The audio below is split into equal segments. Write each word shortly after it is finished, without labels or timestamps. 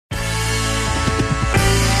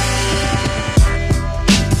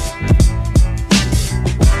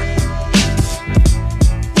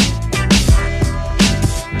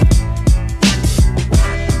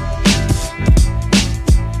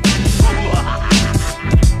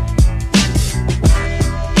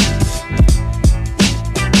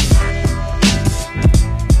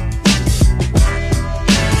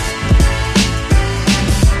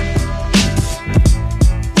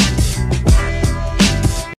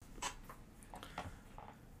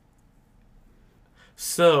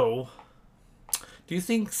So, do you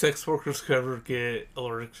think sex workers could ever get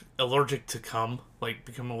allergic to cum? Like,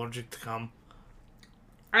 become allergic to cum?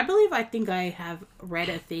 I think I have read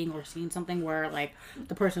a thing or seen something where, like,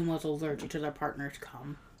 the person was allergic to their partner's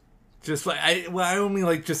cum. Just like, I don't mean,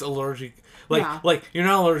 like, just allergic. Like, Yeah. like, you're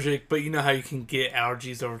not allergic, but you know how you can get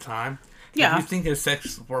allergies over time? Yeah. If you think if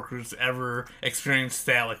sex workers ever experience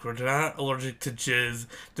that, like, where they're not allergic to jizz,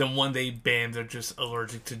 then one day, bam, they're just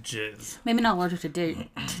allergic to jizz. Maybe not allergic to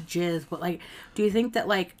jizz, but, like, do you think that,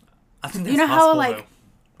 like, I think that's you know possible, how, like, though.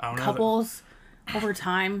 I don't know. couples over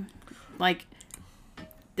time, like,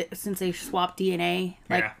 since they swap DNA,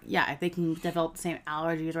 like, yeah, they can develop the same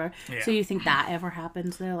allergies, or Yeah. so you think that ever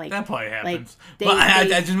happens though? Like, That probably happens. They, but I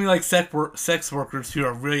just mean like sex workers who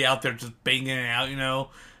are really out there just banging it out, you know,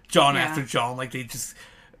 John after John, like they just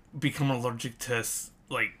become allergic to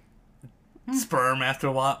like sperm after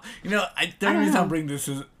a while. You know, the only reason I'm bringing this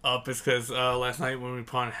up is because last night when we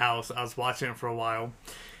put on House, I was watching it for a while,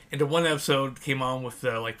 and the one episode came on with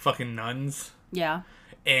the like fucking nuns. Yeah.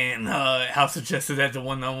 And House suggested that the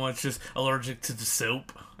one nun was just allergic to the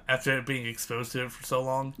soap after being exposed to it for so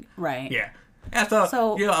long. Right. Yeah. And I thought,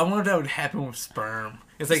 So, I wonder if that would happen with sperm.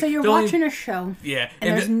 It's like so you're watching a show, yeah,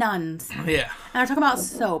 and there's nuns, yeah, and they're talking about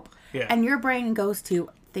soap, yeah. and your brain goes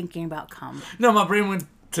to thinking about cum. No, my brain went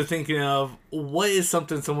to thinking of what is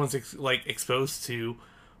something someone's exposed to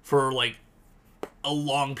for like a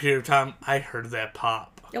long period of time. I heard that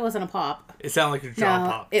pop. It wasn't a pop. It sounded like a jaw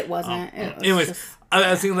pop. It wasn't. It was anyways, just,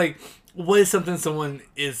 I was thinking like, what is something someone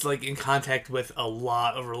is like in contact with a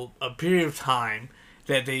lot over a period of time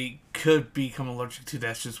that they could become allergic to?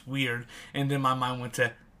 That's just weird. And then my mind went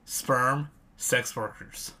to sperm, sex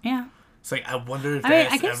workers. yeah. It's like I wonder if I mean,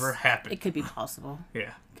 that's ever happened. It could be possible.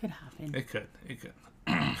 Yeah, It could happen. it could.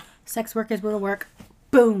 Sex workers will work.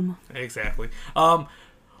 Boom. Exactly. But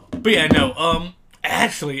yeah, no.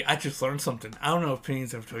 Actually, I just learned something. I don't know if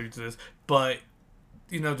Penny's ever told you this, but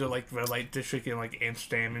you know, they're like red light district in like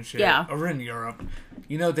Amsterdam and shit. Yeah. Or in Europe.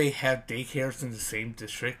 You know, they have daycares in the same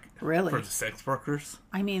district. Really? For the sex workers.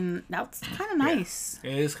 I mean, that's kind of nice.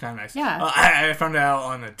 It is kind of nice. Yeah. I found out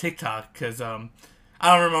on a TikTok because I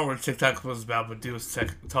don't remember what TikTok was about, but dude was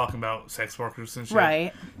talking about sex workers and shit.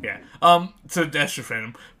 Right. Yeah. So that's just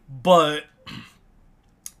random. But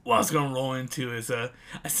what I was gonna roll into is I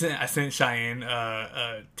sent Cheyenne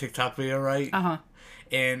a TikTok video, right? Uh-huh.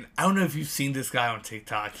 And I don't know if you've seen this guy on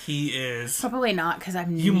TikTok. He is Probably not, because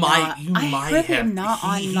I'm You not, might I have. am not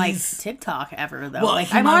on like He's- TikTok ever though. Well, Like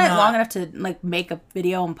he I'm might on it not- long enough to like make a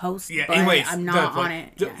video and post. Yeah. But Anyways, I'm not on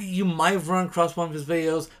it. Yeah. You might have run across one of his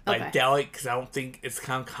videos. But I Okay. doubt it because I don't think it's the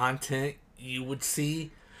kind of content you would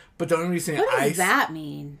see. But the only reason What does that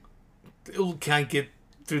mean? can I get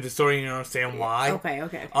through the story and you understand why? Okay.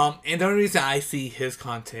 And the only reason I see his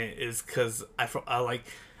content is because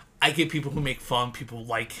I get people who make fun people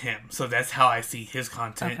like him. So that's how I see his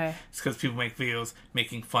content. Okay. It's because people make videos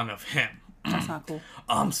making fun of him. That's not cool.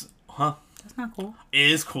 Huh? That's not cool.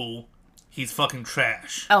 It is cool. He's fucking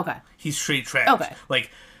trash. Okay. He's straight trash. Okay.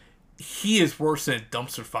 Like, he is worse than a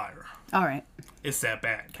dumpster fire. All right. It's that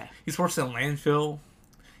bad. Okay. He's worse than a landfill.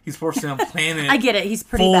 He's worse than a planet I get it. He's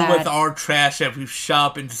pretty full bad. with our trash that we've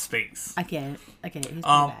shot up into space. I get it. He's pretty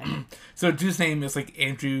bad. So dude's name is like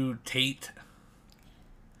Andrew Tate.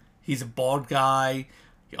 He's a bald guy.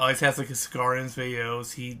 He always has like a cigar in his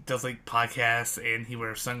videos. He does like podcasts and he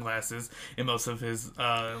wears sunglasses in most of his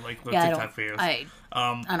like little TikTok videos.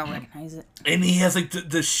 I don't recognize it. And he has like the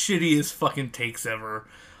shittiest fucking takes ever.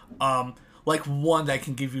 Like one that I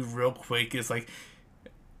can give you real quick is like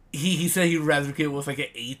he said he'd rather get with like an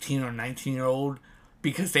 18 or 19-year-old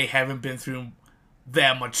because they haven't been through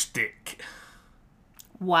that much dick.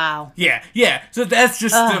 Wow. Yeah. So that's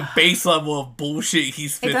just the base level of bullshit he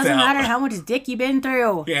spits It doesn't out. matter how much dick you've been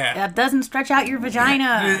through. Yeah. That doesn't stretch out your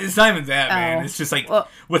vagina. It's not even that, man. Oh. It's just like Well,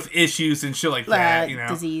 with issues and shit like that, you know.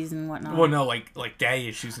 Disease and whatnot. Well, no, like daddy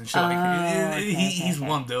issues and shit. He's okay.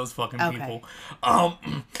 one of those fucking Okay. people.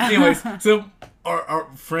 Anyways, so our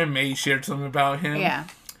friend May shared something about him. Yeah.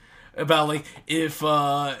 About like if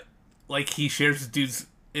like he shares the dude's.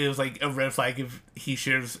 It was like a red flag if he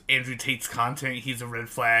shares Andrew Tate's content. He's a red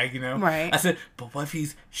flag, you know. Right. I said, but what if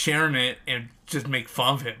he's sharing it and just make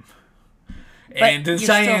fun of him? But And then you're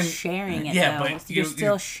Cheyenne, still sharing it, yeah, though. but You're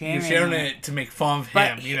still sharing You're sharing it. it to make fun of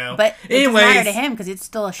But, him, you know. But it doesn't anyways, matter to him because it's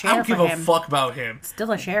still a I share don't for give him. a fuck about him.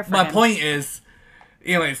 Still a share for My him. point is,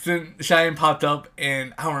 anyways, then Cheyenne popped up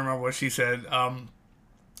and I don't remember what she said.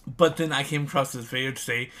 But then I came across this video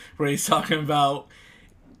today where he's talking about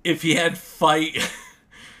if he had fight.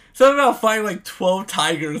 Something about fighting like 12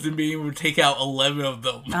 tigers and being able to take out 11 of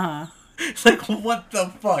them. Uh-huh. It's like, what the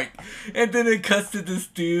fuck? And then it cuts to this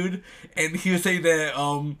dude, and he was saying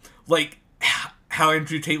that, like, how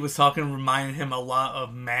Andrew Tate was talking reminded him a lot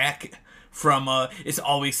of Mac from It's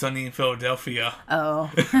Always Sunny in Philadelphia. Oh.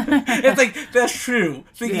 It's like, that's true.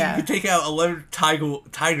 Thinking you could take out 11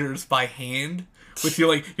 tigers by hand with your,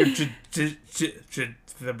 like, your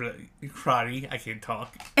karate. I can't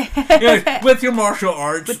talk. Anyways, with your martial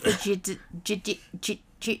arts. With the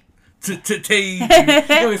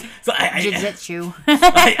Anyways, so Jiu-jitsu.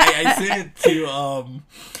 I said it to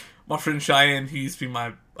my friend Cheyenne, who used to be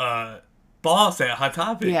my boss at Hot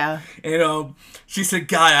Topic. Yeah. And she said,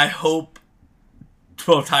 God, I hope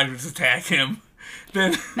 12 tigers attack him.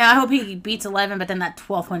 Then now I hope he beats 11, but then that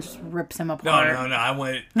 12th one just rips him apart. No. I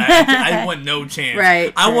want no chance.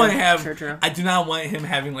 Right. I want to have. True. I do not want him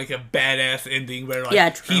having like a badass ending where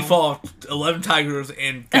like he fought 11 tigers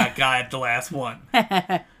and got at the last one.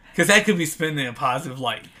 Because that could be spent in a positive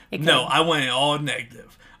light. No, I want it all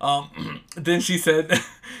negative. Then she said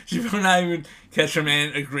she would not even catch her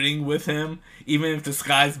man agreeing with him, even if the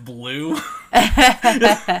sky's blue.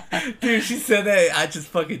 Dude, she said that, I just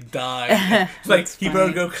fucking died. It's like, he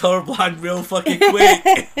better go colorblind real fucking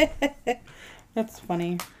quick. That's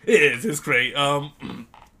funny. It is. It's great.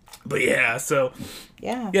 But yeah, so.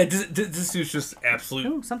 Yeah. Yeah, this dude's just absolute.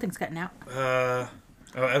 Ooh, something's cutting out. I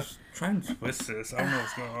was trying to twist this. I don't know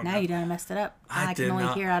what's going on. Now you done messed it up. I can only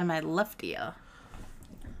hear out of my left ear.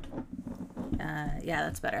 Yeah,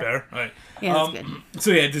 that's better. Better? Alright. Yeah, that's good.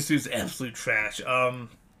 So yeah, this dude's absolute trash.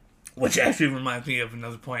 Which actually reminds me of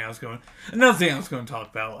another thing I was going to talk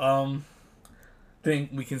about.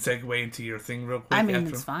 Think we can segue into your thing real quick. I mean,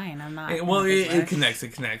 it's fine. I'm not. Well, it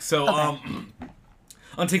connects. So, okay.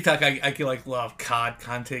 On TikTok, I get like a lot of COD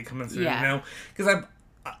content coming through, you know? Because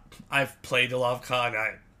I've played a lot of COD.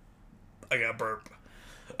 I got burp.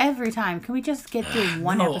 Every time. Can we just get through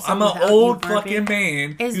one episode? I'm an old fucking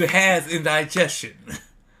man who has indigestion.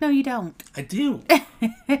 No, you don't. I do.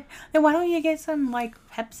 Then why don't you get some, like,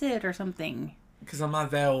 Pepcid or something? Because I'm not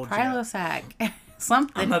that old Prilosec.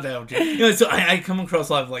 Something. I'm not that old yet. You know, so I come across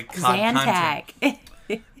a lot of, like, COD content.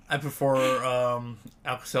 I prefer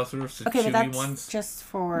Alka-Seltzers, the chewy but that's ones. Just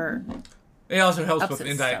for... It also helps with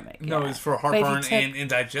No, it's for heartburn and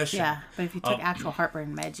indigestion. Yeah, but if you took actual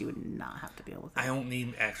heartburn meds, you would not have to deal with it. I don't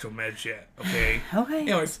need actual meds yet, okay? Okay.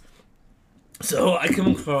 Anyways, so I come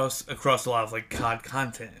across a lot of, like, COD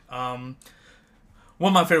content. One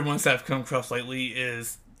of my favorite ones that I've come across lately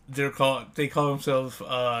is they call themselves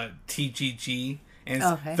TGG. And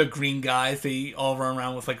it's the green guys. They all run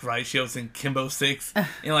around with, like, riot shields and Kimbo sticks.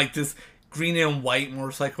 And, like, this green and white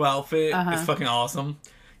motorcycle outfit is fucking awesome.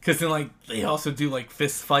 Because then, like, they also do, like,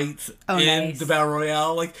 fist fights in the Battle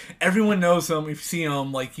Royale. Like, everyone knows them. If you see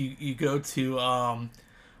them, like, you go to,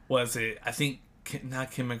 what is it? I think, not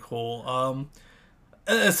Chemical,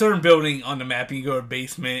 a certain building on the map, and you go to a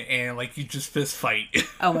basement, and, like, you just fist fight.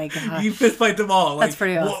 Oh, my God. You fist fight them all. Like, that's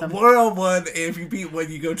pretty awesome. One on one, and if you beat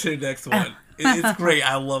one, you go to the next one. It's great.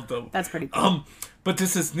 I love them. That's pretty cool. But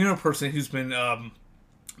this newer person who's been,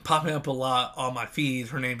 popping up a lot on my feed.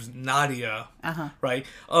 Her name's Nadia. Right?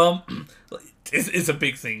 It's a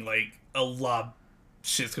big thing. Like, a lot of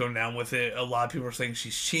shit's going down with it. A lot of people are saying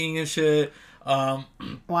she's cheating and shit.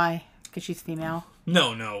 Why? Because she's female?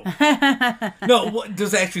 No. No,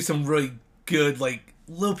 there's actually some really good, like,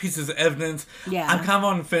 little pieces of evidence. Yeah. I'm kind of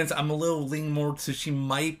on the fence. I'm a little leaning more to she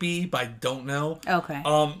might be, but I don't know. Okay.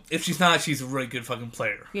 If she's not, she's a really good fucking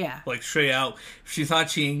player. Yeah. Like, straight out. If she's not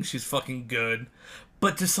cheating, she's fucking good.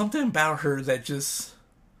 But there's something about her that just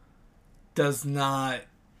does not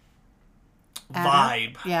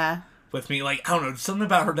vibe with me. Like, I don't know, there's something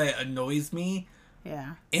about her that annoys me.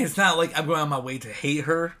 Yeah. And it's not like I'm going on my way to hate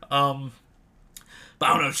her. But I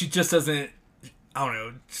don't know, she just doesn't, I don't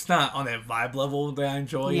know, it's not on that vibe level that I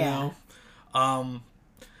enjoy, you know?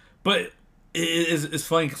 But it's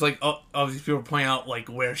funny because, like, obviously people point out, like,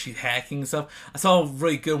 where she's hacking and stuff. I saw a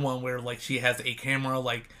really good one where, like, she has a camera,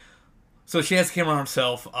 like, so she has a camera on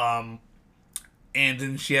herself, and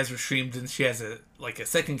then she has her streamed, and she has a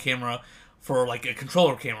second camera for, like, a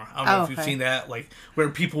controller camera. I don't know if you've seen that, like, where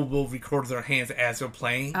people will record their hands as they're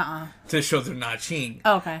playing to show they're not cheating.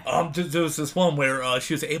 Okay. There was this one where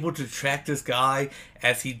she was able to track this guy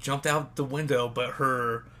as he jumped out the window, but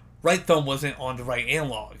her right thumb wasn't on the right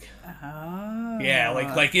analog. Oh. Yeah,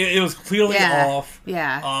 like it was clearly off.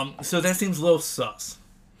 Yeah. So that seems a little sus.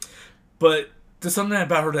 But there's something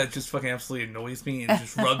about her that just fucking absolutely annoys me and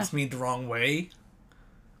just rubs me the wrong way.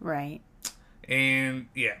 Right. And,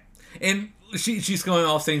 yeah. And she's going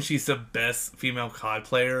off saying she's the best female COD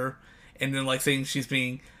player. And then, like, saying she's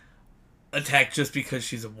being attacked just because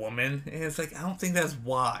she's a woman. And it's like, I don't think that's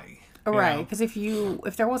why. Right, because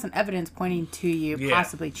if there wasn't evidence pointing to you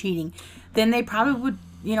possibly cheating, then they probably would.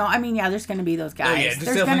 I mean, there's going to be those guys.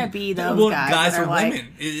 There's going to be those guys or like,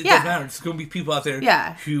 women. It doesn't matter. There's going to be people out there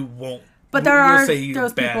who won't. But there are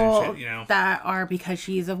those people that are because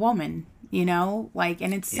she's a woman,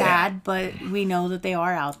 and it's sad, but we know that they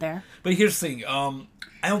are out there. But here's the thing.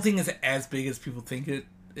 I don't think it's as big as people think it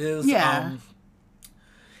is. Yeah.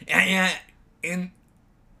 And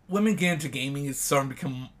women getting into gaming is starting to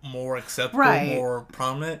become more acceptable, more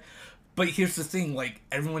prominent. But here's the thing, like,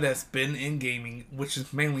 everyone that's been in gaming, which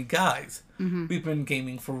is mainly guys, we've been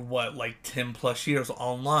gaming for, 10 plus years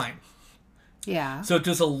online. Yeah. So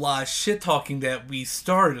there's a lot of shit-talking that we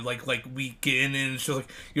started. Like we get in and it's just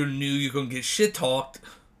like, you're new, you're going to get shit-talked.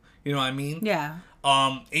 You know what I mean? Yeah.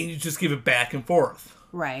 And you just give it back and forth.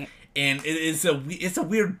 Right. And it's a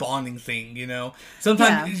weird bonding thing,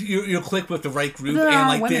 Sometimes you'll click with the right group, there and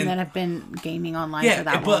are women that have been gaming online for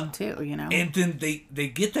that long too, And then they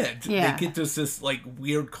get that, they get this like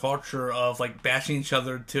weird culture of like bashing each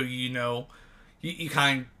other till you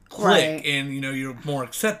kind of click and you're more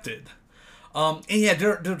accepted. And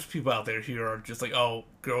there's people out there who are just like, oh,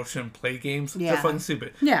 girls shouldn't play games. They're fucking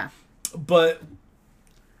stupid. Yeah, but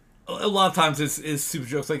a lot of times it's super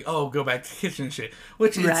jokes like, oh, go back to the kitchen and shit.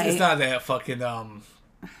 Which it's not that fucking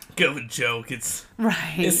good of a joke. It's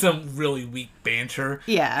some really weak banter.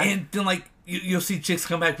 Yeah. And then like you'll see chicks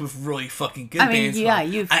come back with really fucking good banter.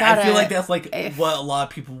 You've got I feel like that's like what a lot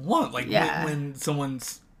of people want. Like when someone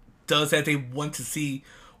does that, they want to see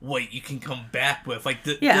what you can come back with. Like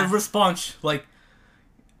the response, like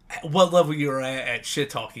what level you're at shit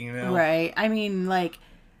talking, Right. I mean, like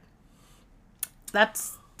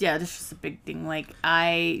that's just a big thing. Like,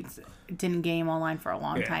 I didn't game online for a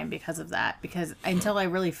long time because of that. Because until I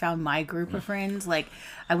really found my group of friends, like,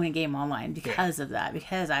 I wouldn't game online because of that.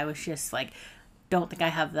 Because I was just, like, don't think I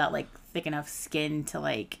have that, like, thick enough skin to,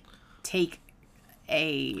 like, take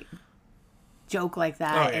a joke like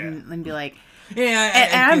that and be like... Yeah,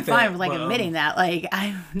 and I'm fine with, like, admitting that. Like,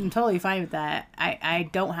 I'm totally fine with that. I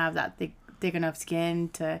don't have that thick enough skin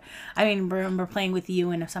to. I mean, remember playing with you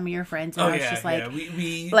and some of your friends, and I was just like,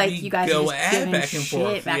 we you guys are just giving back and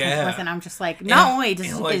forth, and I'm just like, not only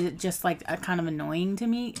is it just like a kind of annoying to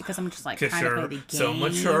me because I'm just like trying to play the game. So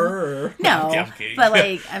mature. No, but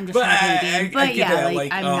like I'm just trying to play the game. But yeah,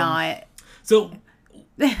 like I'm not. So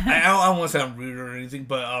I don't want to sound rude or anything,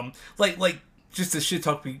 but like. Just the shit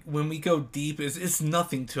talk, when we go deep, it's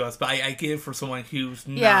nothing to us. But I get it for someone who's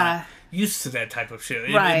not used to that type of shit.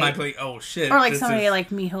 It might be like, oh shit. Or like somebody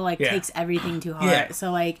like me who like takes everything too hard. Yeah.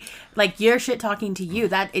 So like you're shit talking to you,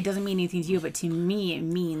 that it doesn't mean anything to you, but to me it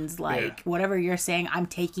means like whatever you're saying, I'm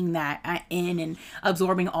taking that in and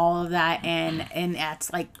absorbing all of that, and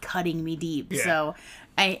that's like cutting me deep. Yeah. So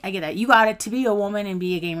I get that. You got it. To be a woman and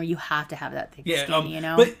be a gamer, you have to have that thick skin,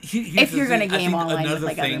 But if you're going to game online with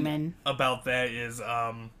like other men. About that is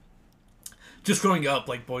just growing up,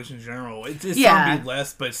 like boys in general. It's starting to be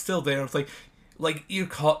less, but it's still there. It's like you're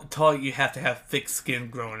taught you have to have thick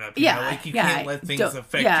skin growing up. You know? Like you can't let things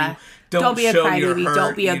affect you. Don't be a crybaby.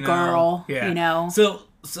 Don't be a girl.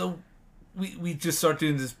 So we just start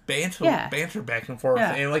doing this banter back and forth,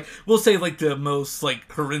 and like we'll say like the most like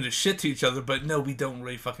horrendous shit to each other, but no, we don't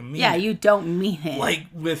really fucking mean it. Yeah, you don't mean it. Like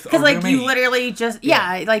with because like you literally just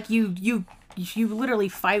like you literally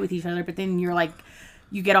fight with each other, but then you're like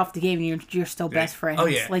you get off the game and you're still best friends. Oh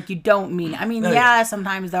yeah, like you don't mean. I mean,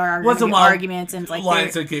 sometimes there are arguments and like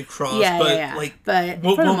lines that get crossed. But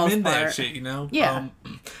we'll for the most mend part, that shit, Yeah.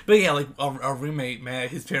 But yeah, like our roommate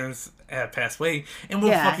Matt, his parents have passed away, and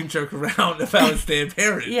we'll fucking joke around about his dead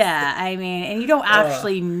parents. Yeah, I mean, and you don't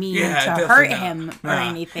actually mean to hurt him or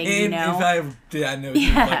anything, and if I ever did, I know you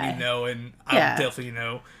would let me know, and I would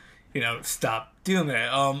definitely stop doing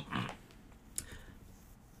that.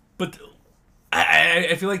 But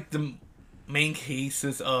I feel like the main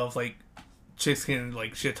cases of like chicks getting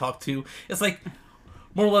like shit talked to, it's like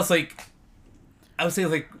more or less like I would say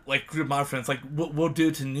like group of my friends, like we'll do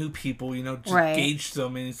it to new people, just gauge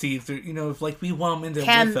them and see if they're if like we want them in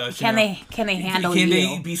there with us. Can they handle you? Can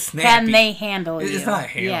they be snappy? Can they handle you? It's not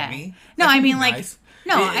handle me. No, I mean nice.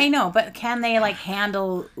 I know, but can they like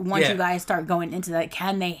handle once you guys start going into that?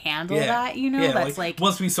 Can they handle that? That's like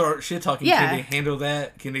once we start shit talking, can they handle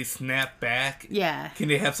that? Can they snap back? Yeah. Can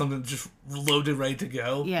they have something just loaded, ready to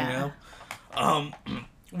go? Yeah.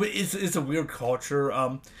 It's a weird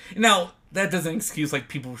culture. Now that doesn't excuse like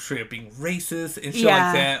people straight up being racist and shit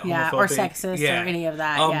like that. Or sexist or any of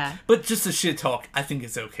that. But just the shit talk, I think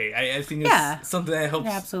it's okay. I think it's something that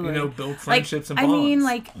helps build friendships and bonds. I mean,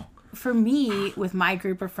 like for me, with my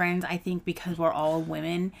group of friends, I think because we're all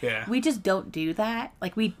women, we just don't do that.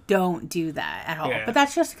 Like, we don't do that at all. Yeah. But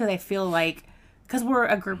that's just because I feel like, because we're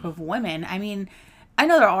a group of women. I mean, I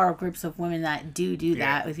know there are groups of women that do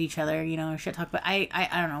that with each other, you know, shit talk. But I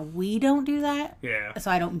don't know. We don't do that. Yeah. So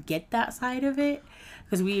I don't get that side of it.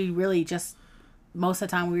 Because we really just, most of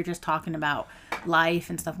the time, we were just talking about life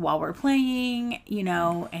and stuff while we're playing, you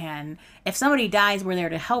know. And if somebody dies, we're there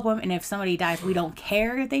to help them. And if somebody dies, we don't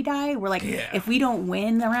care if they die. We're like, if we don't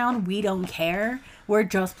win the round, we don't care. We're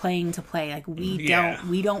just playing to play. Like, we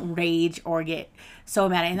don't rage or get so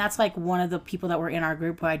mad. And that's like one of the people that were in our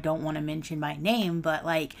group who I don't want to mention by name, but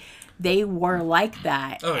like, they were like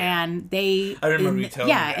that. Oh, yeah. And they, I remember you telling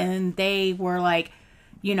me that. And they were like,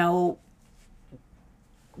 you know,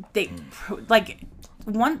 they like,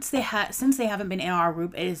 since they haven't been in our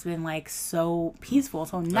group, it has been like so peaceful,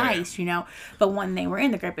 so nice, you know. But when they were in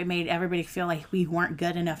the group, it made everybody feel like we weren't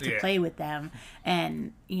good enough to play with them,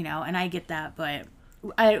 and you know, and I get that, but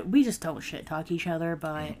we just don't shit talk each other.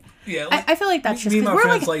 But like, I feel like that's just because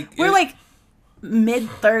we're like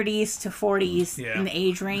mid-30s to 40s in the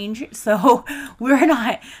age range, so we're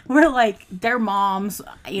like their moms,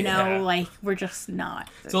 you know, like we're just not.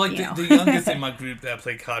 So like the youngest in my group that I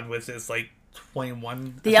play COD with is like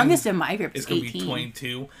 21. The youngest in my group is 18. It's gonna be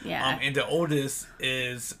 22. Yeah. And the oldest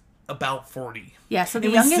is about 40. Yeah, so the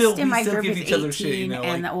youngest in my group is 18, shit, you know,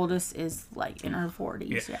 and the oldest is like in her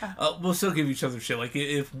 40s. Yeah. We'll still give each other shit. Like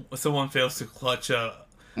if someone fails to clutch like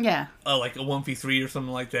a 1v3 or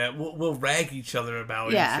something like that, we'll rag each other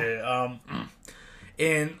about it and shit.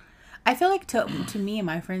 And I feel like to me and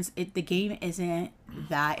my friends, the game isn't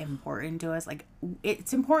that important to us. Like,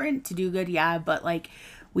 it's important to do good, but like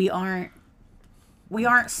we aren't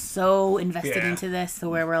so invested into this to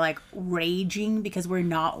where we're like raging because we're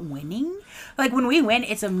not winning. Like, when we win,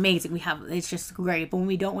 it's amazing. It's just great. But when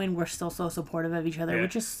we don't win, we're still so supportive of each other,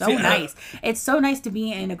 which is so nice. It's so nice to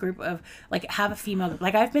be in a group of, like, have a female group.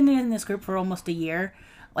 Like, I've been in this group for almost a year.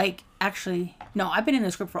 Like, actually, no, I've been in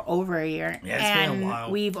this group for over a year. Yeah, it's been a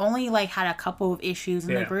while. We've only, like, had a couple of issues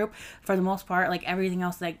in the group. For the most part, like, everything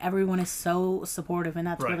else, like, everyone is so supportive, and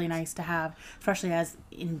that's really nice to have, especially as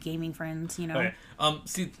in gaming friends, you know? Okay.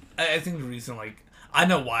 See, I think the reason, like, I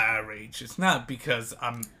know why I rage. It's not because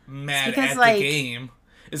I'm mad at the game.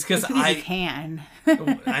 It's because you can.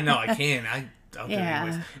 I know I can. I'll do it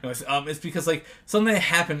anyways. It's because, like, something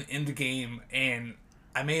happened in the game, and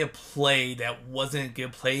I made a play that wasn't a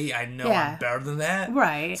good play. I know I'm better than that.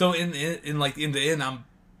 Right. So in the end, I'm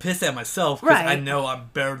pissed at myself because I know I'm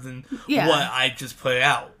better than what I just put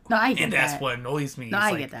out. No, I get that. And that's what annoys me. No,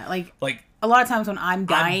 I get that. Like a lot of times when I'm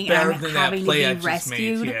dying, I'm having to be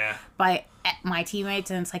rescued by my teammates,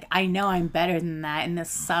 and it's like, I know I'm better than that, and this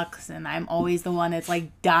sucks, and I'm always the one that's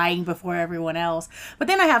like dying before everyone else. But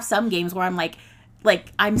then I have some games where I'm like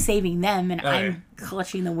I'm saving them and I'm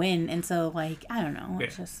clutching the win, and so like I don't know,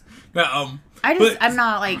 it's just I'm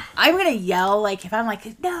not like I'm gonna yell, like if I'm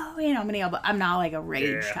like no, you know, I'm gonna yell, but I'm not like a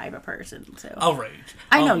rage type of person. So I'll rage.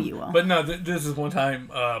 I know you will. But no, this is one time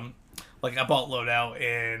like I bought loadout,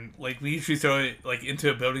 and like we usually throw it like into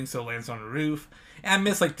a building so it lands on the roof. And I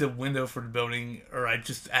missed like the window for the building, or I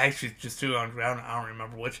actually just threw it on the ground. I don't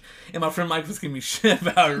remember which. And my friend Mike was giving me shit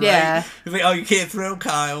about it. Right? Yeah. He's like, "Oh, you can't throw,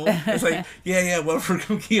 Kyle." It's like, yeah. Well, we're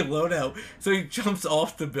gonna keep loadout. So he jumps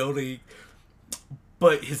off the building,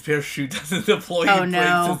 but his parachute doesn't deploy. Oh, he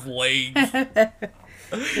breaks his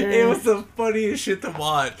legs. It was the funniest shit to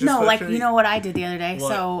watch. No, like you know what I did the other day. What?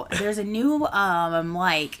 So there's a new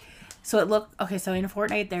So in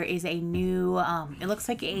Fortnite there is a new it looks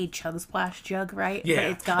like a Chug Splash jug, right? Yeah.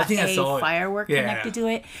 But it's got a firework connected to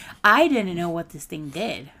it. I didn't know what this thing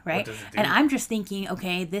did, right? What does it do? And I'm just thinking,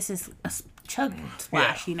 okay, this is a Chug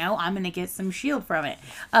Splash, you know? I'm gonna get some shield from it.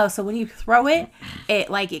 Oh, so when you throw it, it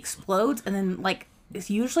like explodes, and then like it's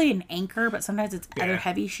usually an anchor, but sometimes it's other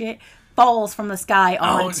heavy shit. Falls from the sky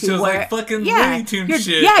onto so where like fucking Looney Tunes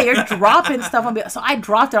shit. Yeah, you're dropping stuff on me. So I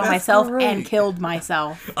dropped it on myself and killed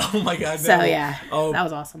myself. Oh my god! No. So yeah, that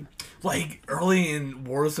was awesome. Like early in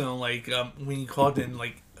Warzone, like when you called in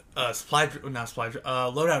like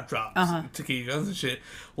loadout drops to get your guns and shit.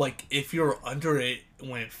 Like if you're under it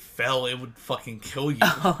when it fell, it would fucking kill you.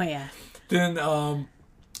 Oh yeah. Then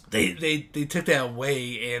they took that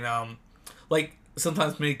away, and like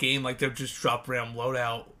sometimes mid game, like they'll just drop random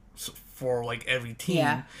loadout for like every team,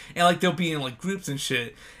 and like they'll be in like groups and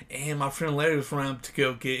shit. And my friend Larry was around to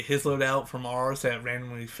go get his loadout from ours that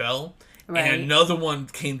randomly fell, and another one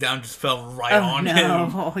came down, just fell right on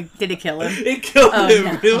him. Did it kill him? It killed him.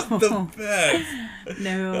 No. It was the best.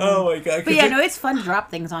 No. Oh my god. But yeah, no, it's fun to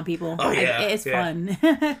drop things on people. Oh yeah, it's fun.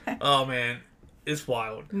 Oh man. it's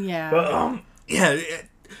wild. Yeah. But yeah.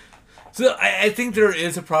 So I think there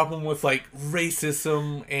is a problem with like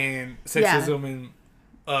racism and sexism and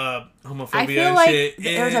homophobia I feel and like shit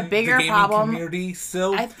there's in a bigger the gaming problem. community.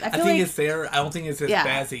 So I feel think like, it's there. I don't think it's as bad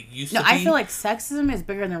as it used to be. I feel like sexism is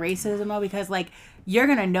bigger than racism though, because like you're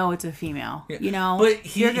gonna know it's a female, you know. But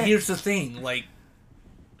here's the thing, like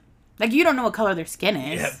you don't know what color their skin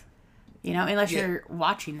is, yeah, you know, unless you're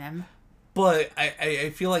watching them. But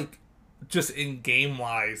I feel like just in game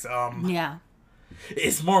wise, yeah,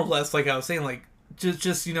 it's more or less like I was saying, like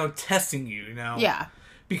just you know testing you know. Yeah.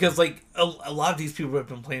 Because like a lot of these people have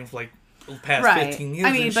been playing for like the past 15 years.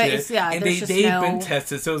 I mean, and but shit, it's, yeah, and they've been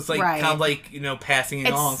tested, so it's like kind of like, you know, passing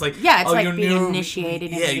it on. It's like, yeah, it's like you're being new, initiated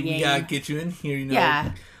into the game. We gotta get you in here, you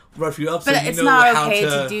know, rough you up. But so you it's know not how okay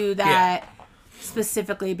to do that yeah.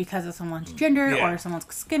 specifically because of someone's gender or someone's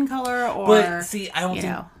skin color or. But see, I don't think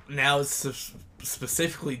know. now it's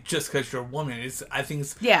specifically just because you're a woman. I think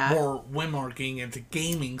it's more women are getting into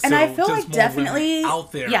gaming. So and I feel like more definitely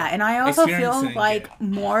out there. Yeah, and I also feel like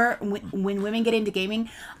more when women get into gaming,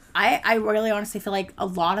 I really honestly feel like a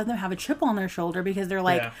lot of them have a chip on their shoulder because they're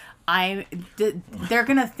like, they're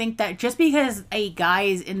gonna think that just because a guy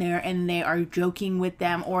is in there and they are joking with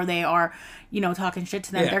them or they are, you know, talking shit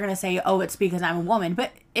to them, they're gonna say, oh, it's because I'm a woman,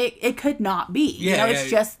 but it could not be. You know, it's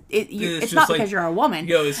just it's not because you're a woman.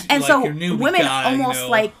 And like so women almost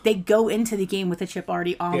like they go into the game with a chip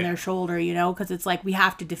already on their shoulder, you know, because it's like we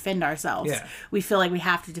have to defend ourselves. We feel like we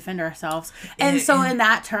have to defend ourselves, and so in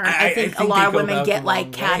that turn, I think a lot of women get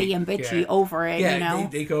like catty and bitchy over it. You know,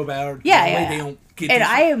 they go about it. They don't. And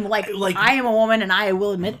I am like I am a woman, and I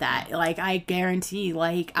will admit that. Like I guarantee,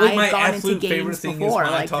 like I've gone into games before.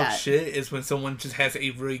 Like that. Talk shit is when someone just has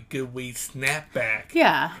a really good way snapback.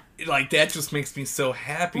 Yeah, like that just makes me so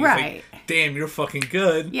happy. Right? Like, damn, you're fucking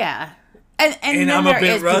good. Yeah, and then I'm there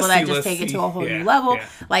is people that just take it to a whole new level. Yeah.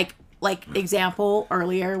 Like example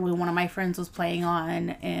earlier when one of my friends was playing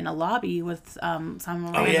in a lobby with some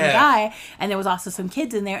random guy, and there was also some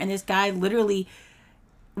kids in there, and this guy literally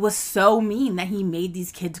was so mean that he made these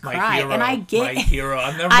kids cry. Hero, and I get my hero.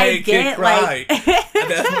 I've never made a kid cry.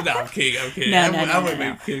 I'm kidding. I would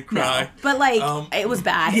make a kid cry. No. But like it was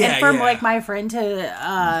bad. And for like my friend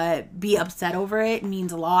to be upset over it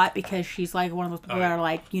means a lot because she's like one of those people that are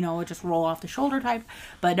like, you know, just roll off the shoulder type.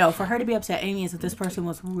 But no, for her to be upset, it means that this person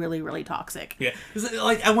was really, really toxic. Yeah.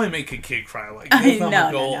 Like I wouldn't make a kid cry. Like that's not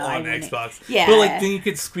my goal on Xbox. Yeah. But like then you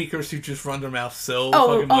get squeakers who just run their mouth so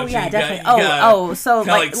fucking much. Oh yeah, definitely. So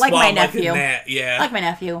like my nephew. Like my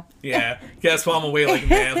nephew. Yeah. You gotta swam away like a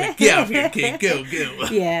man. Like, get out here, kid. Go.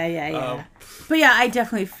 Yeah. But yeah, I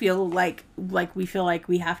definitely feel like we feel like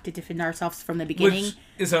we have to defend ourselves from the beginning. Which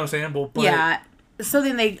is understandable. But yeah. So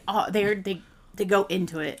then they go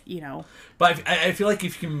into it, you know. But I feel like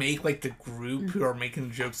if you make like the group who are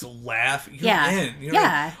making jokes laugh, you're in. You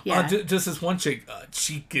know? Yeah. Just this one chick,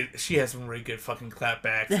 she has some really good fucking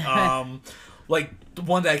clapbacks. Like the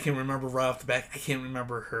one that I can remember right off the bat, I can't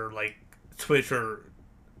remember her like Twitch or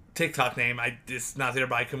TikTok name. It's not there,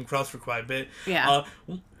 but I come across for quite a bit. Yeah.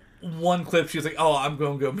 One clip, she was like, "Oh, I'm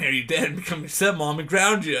going to go marry your dad and become your stepmom and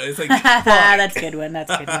ground you." It's like, that's a good one. It's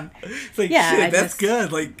like, shit, that's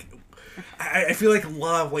good. Like, I feel like a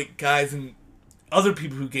lot of like guys and other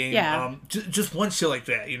people who game, just want shit like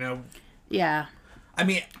that, you know. Yeah. I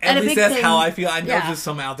mean, at least that's how I feel. I know there's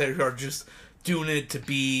some out there who are just doing it to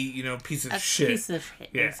be, you know, piece of shit.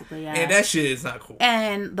 Basically, yeah. And that shit is not cool.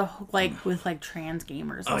 And with like trans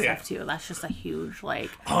gamers and stuff too. That's just a huge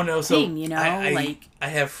like thing, you know. I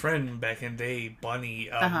have a friend back in the day,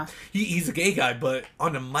 Bunny. He's a gay guy, but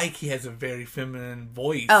on the mic he has a very feminine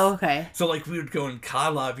voice. Oh, okay. So like we would go in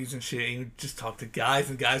COD lobbies and shit, and he'd just talk to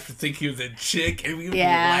guys, and guys would think he was a chick, and we would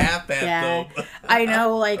laugh at them. I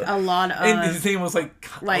know, like a lot of. And his name was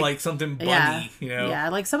like something Bunny, you know. Yeah,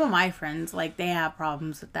 like some of my friends, like they have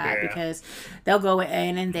problems with that because they'll go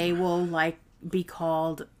in and they will like be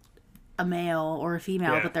called a male or a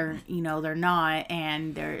female, but they're not,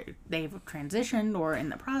 and they've transitioned or in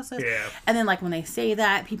the process. And then like when they say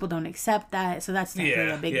that, people don't accept that, so that's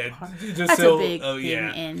definitely a big part. That's a big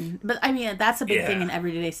thing but I mean that's a big thing in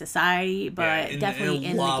everyday society, but definitely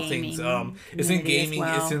in the gaming. It's in gaming.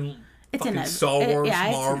 Well. It's in Star Wars,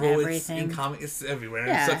 Marvel. It's in comics. It's everywhere.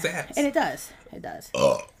 It sucks ass. And it does.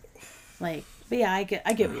 Like, but yeah, I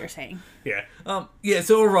get what you're saying. Yeah.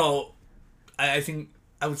 So overall, I think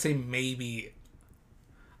I would say maybe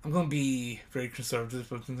I'm going to be very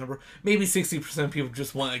conservative with the number. Maybe 60% of people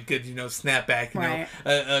just want a good, you know, snapback, you know,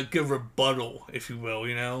 a good rebuttal, if you will,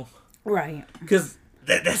 you know. Right. Because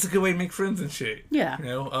that's a good way to make friends and shit. Yeah. You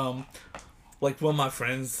know, like one of my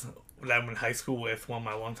friends that I went to high school with, one of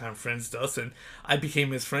my longtime friends, Dustin. I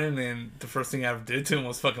became his friend, and the first thing I ever did to him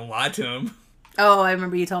was fucking lie to him. Oh, I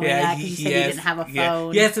remember you told me that because you said you didn't have a phone.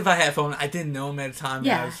 Yeah, he asked if I had a phone. I didn't know him at the time.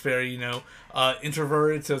 Yeah. I was very,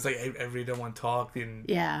 introverted, so it's like I really don't want to talk and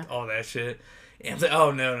all that shit. And I was like,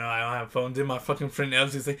 oh, no, I don't have a phone. Then my fucking friend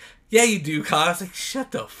Elsie's like, yeah, you do, Kyle. I was like,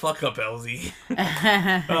 shut the fuck up, Elsie.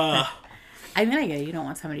 I mean, I get it. You don't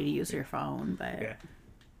want somebody to use your phone, but... Yeah.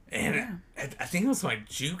 And I think it was my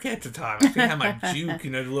Juke at the time. I think I had my Juke, the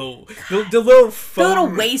little phone. The little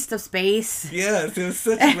waste of space. Yes, it was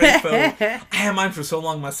such a great phone. I had mine for so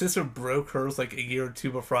long. My sister broke hers like a year or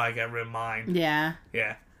two before I got rid of mine. Yeah.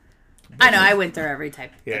 Yeah. But, I know. I went through every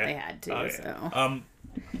type that they had too. So.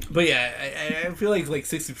 But yeah, I feel like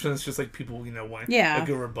 60% is just like people, want a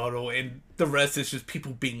good rebuttal, and the rest is just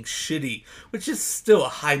people being shitty, which is still a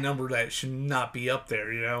high number that should not be up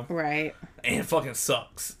there, Right. And it fucking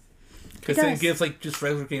sucks. Because then it gives, just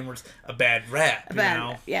regular gamers a bad rap,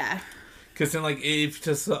 Yeah. Because then, if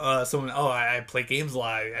just someone, I play games a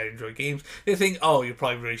lot, I enjoy games, they think, oh, you're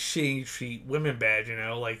probably really shitty, you treat women bad,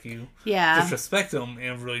 you disrespect them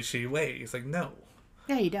in a really shitty way. It's like, no.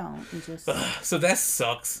 Yeah, you don't. You just... So that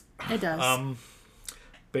sucks. It does.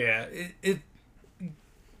 But yeah,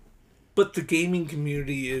 but the gaming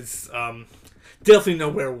community is definitely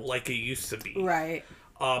nowhere like it used to be. Right.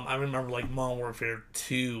 I remember, Modern Warfare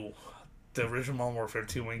 2... The original Modern Warfare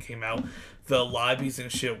 2 when it came out, the lobbies and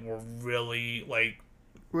shit were really,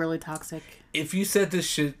 really toxic. If you said this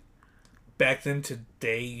shit back then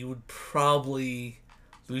today, you would probably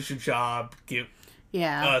lose your job, get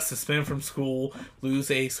suspended from school, lose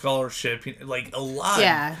a scholarship.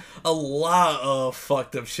 A lot of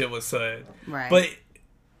fucked up shit was said. Right. But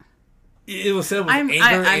it was said with anger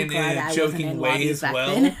and in a joking way as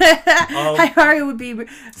well. I probably would be.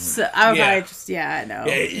 So, I know. Yeah,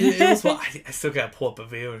 it was. I still gotta pull up a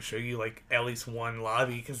video and show you at least one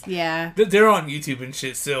lobby because they're on YouTube and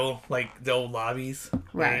shit still, the old lobbies,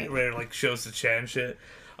 right? Where shows the chat and shit.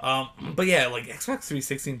 But yeah, Xbox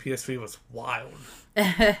 360 and PS3 was wild.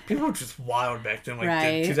 People were just wild back then,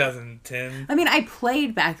 2010. I mean, I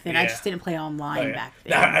played back then. I just didn't play online back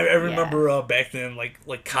then. I remember back then,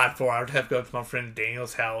 COD 4, I would have to go to my friend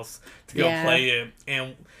Daniel's house to go play it.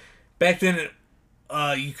 And back then,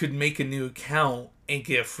 you could make a new account and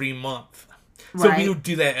get a free month. So we would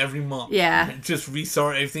do that every month. Yeah. Just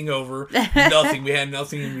restart everything over. Nothing. We had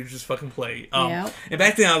nothing and we would just fucking play. And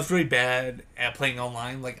back then I was really bad at playing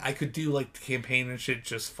online. I could do the campaign and shit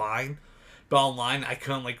just fine. But online I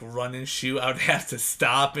couldn't run and shoot. I would have to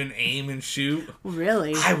stop and aim and shoot.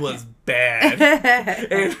 Really? I was bad.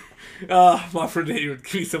 And my friend would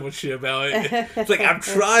give me so much shit about it. It's I'm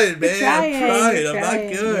trying, man. I'm trying. I'm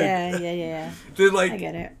not good. Yeah. Then I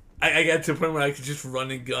get it. I got to a point where I could just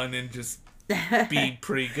run and gun and just be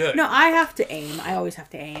pretty good. No, I have to aim. I always have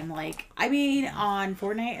to aim. I mean, on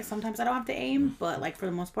Fortnite, sometimes I don't have to aim, but for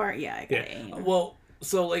the most part, I gotta aim. Well,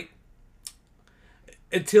 so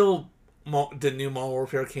until the new Modern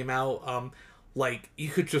Warfare came out, you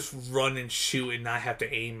could just run and shoot and not have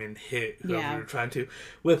to aim and hit whoever you were trying to.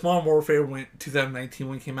 With Modern Warfare 2019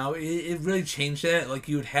 when it came out, it really changed that.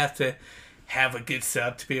 You would have to have a good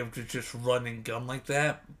setup to be able to just run and gun like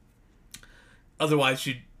that. Otherwise,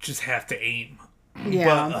 you just have to aim.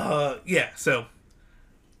 Yeah. But, so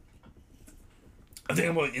I think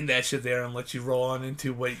I'm going to end that shit there and let you roll on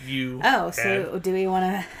into what you so do we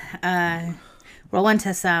want to roll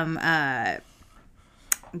into some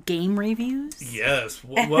game reviews? Yes.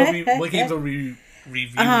 What games are we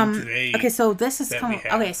reviewing today? Okay, so this is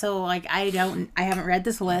okay, so I haven't read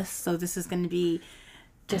this list, so this is going to be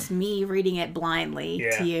just me reading it blindly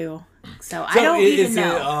to you. So I don't even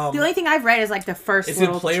know. The only thing I've read is the first. Is it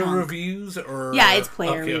player reviews or? Yeah, it's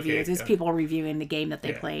player reviews. It's people reviewing the game that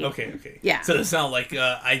they played. Okay. Yeah. So it's not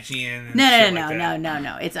IGN. And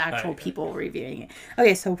no. It's actual people reviewing it.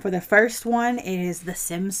 Okay, so for the first one, it is The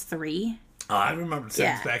Sims 3. Oh, I remember The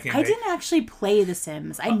Sims back in the day. I didn't actually play The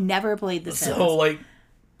Sims. I never played The Sims. So I remember.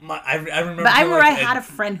 But I remember I had a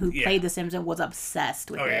friend who played The Sims and was obsessed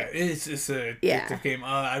with it. Yeah, it's a addictive game.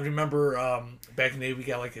 I remember back in the day we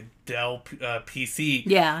got a Dell PC.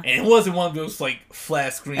 Yeah, and it wasn't one of those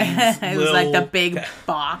flat screens. It was the big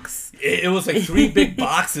box. It was 3 big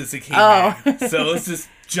boxes that came in. So it's this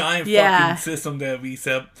giant fucking system that we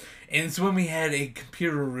set up. And it's when we had a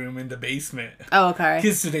computer room in the basement. Oh, okay.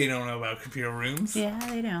 Kids today don't know about computer rooms. Yeah,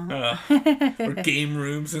 they don't. Or game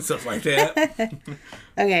rooms and stuff like that.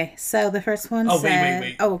 Okay, so the first one said...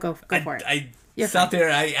 Wait. Oh, go for it. I stopped there.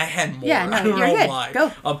 I had more. Yeah, no, I don't know good. why.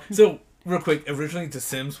 Go. So, real quick, originally The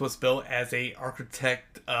Sims was built as a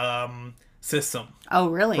architect system. Oh,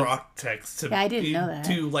 really? For architects to I didn't know that.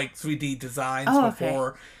 do like 3D designs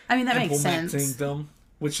before I mean, that makes implementing sense. them,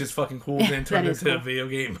 which is fucking cool. Then turn into a video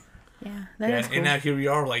game. Yeah, that is cool. And now here we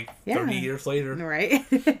are, like 30 years later. Right.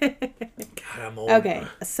 God, I'm old. Okay,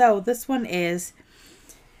 so this one is.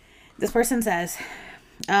 This person says,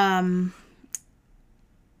 an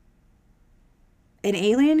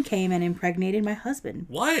alien came and impregnated my husband.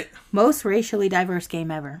 What? Most racially diverse game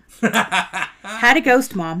ever. Had a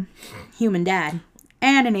ghost mom, human dad,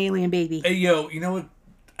 and an alien baby. Hey, yo, you know what?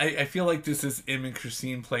 I feel like this is Em and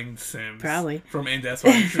Christine playing Sims. Probably. From And That's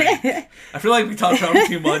Why I'm Intrigued. I feel like we talk about them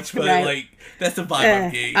too much, but like, that's the vibe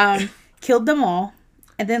I'm getting. Killed them all,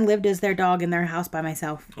 and then lived as their dog in their house by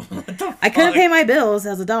myself. What the fuck? I couldn't pay my bills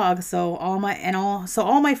as a dog, so all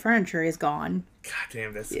my furniture is gone. God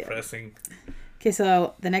damn, that's depressing. Okay,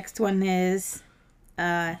 so the next one is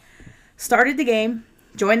started the game,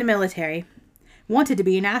 joined the military, wanted to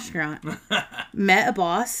be an astronaut, met a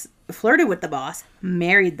boss, flirted with the boss,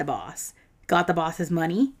 married the boss, got the boss's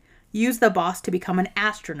money, used the boss to become an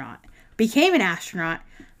astronaut, became an astronaut,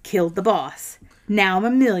 killed the boss. Now I'm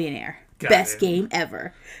a millionaire. Best game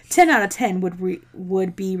ever. 10 out of 10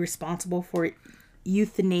 would be responsible for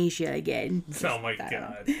euthanasia again. Oh my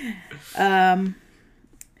god.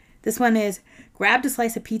 This one is grabbed a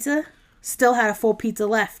slice of pizza, still had a full pizza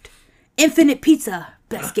left. Infinite Pizza.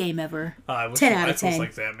 Best game ever. 10 out of 10.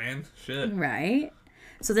 Like that, man. Shit. Right.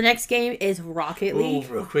 So the next game is Rocket League.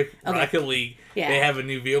 Real quick. Okay. Rocket League. Yeah. They have a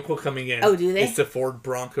new vehicle coming in. Oh, do they? It's the Ford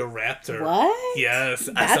Bronco Raptor. What? Yes.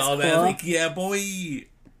 That's I saw that. cool. Like, yeah, boy.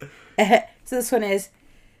 So this one is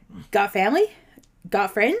got family?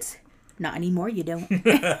 Got friends? Not anymore, you don't.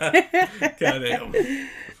 Goddamn.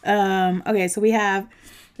 Okay, so we have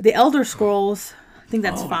the Elder Scrolls. I think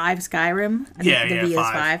that's 5, Skyrim. Yeah, the V is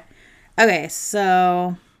 5. Okay,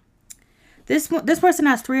 so this person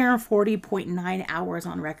has 340.9 hours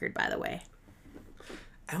on record, by the way.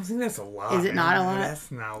 I don't think that's a lot. Is it not a lot?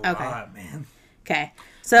 That's not a lot, man. Okay,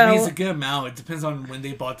 so I mean, it's a good amount. It depends on when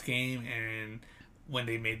they bought the game and when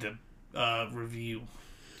they made the review.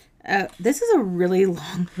 This is a really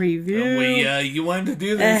long review. You wanted to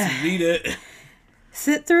do this. Read it.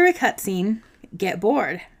 Sit through a cutscene. Get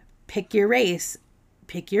bored. Pick your race.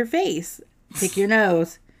 Pick your face. Pick your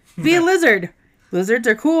nose. Be a lizard. Lizards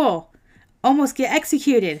are cool. Almost get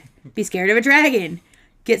executed. Be scared of a dragon.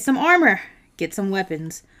 Get some armor. Get some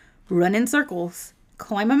weapons. Run in circles.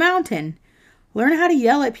 Climb a mountain. Learn how to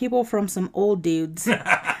yell at people from some old dudes.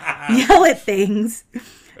 Yell at things.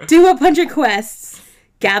 Do a bunch of quests.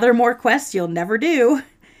 Gather more quests you'll never do.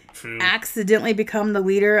 True. Accidentally become the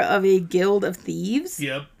leader of a guild of thieves.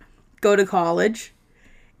 Yep. Go to college.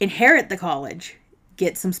 Inherit the college.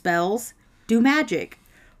 Get some spells. Do magic.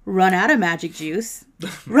 Run out of magic juice.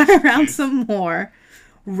 Run around some more.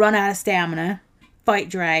 Run out of stamina. Fight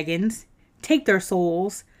dragons. Take their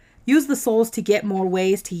souls. Use the souls to get more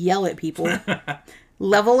ways to yell at people.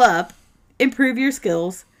 Level up. Improve your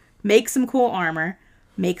skills. Make some cool armor.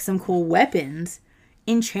 Make some cool weapons.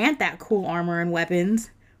 Enchant that cool armor and weapons.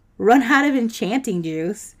 Run out of enchanting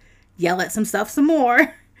juice. Yell at some stuff some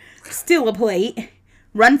more. Steal a plate.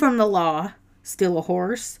 Run from the law. Steal a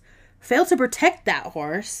horse. Fail to protect that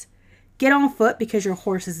horse. Get on foot because your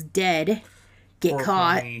horse is dead. Get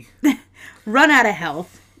caught. Run out of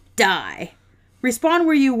health. Die. Respawn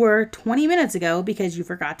where you were 20 minutes ago because you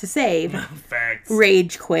forgot to save. Facts.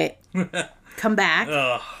 Rage quit. Come back.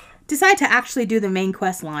 Ugh. Decide to actually do the main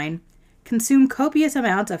quest line. Consume copious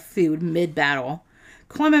amounts of food mid-battle.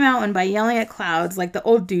 Climb a mountain by yelling at clouds like the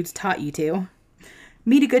old dudes taught you to.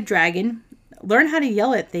 Meet a good dragon. Learn how to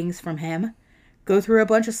yell at things from him. Go through a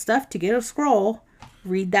bunch of stuff to get a scroll.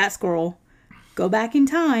 Read that scroll. Go back in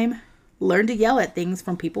time. Learn to yell at things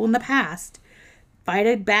from people in the past. Fight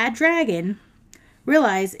a bad dragon.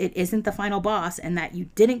 Realize it isn't the final boss and that you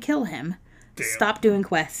didn't kill him. Damn. Stop doing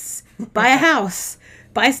quests. Buy a house.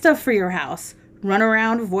 Buy stuff for your house. Run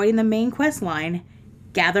around avoiding the main quest line.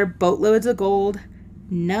 Gather boatloads of gold.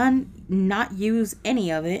 Not use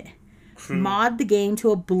any of it. Mod the game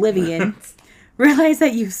to oblivion. Realize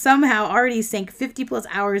that you somehow already sank 50 plus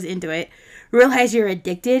hours into it. Realize you're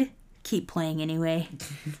addicted. Keep playing anyway.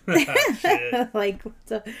 Like,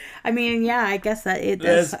 so, I mean, yeah, I guess that it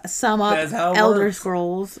does sum up Elder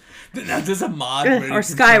Scrolls. Now, there's a mod or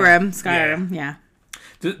Skyrim. Yeah.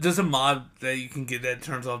 There's a mod that you can get that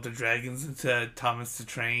turns off the dragons into Thomas the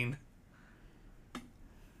Train.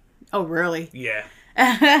 Oh, really? Yeah.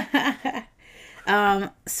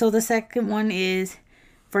 So the second one is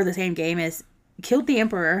for the same game is killed the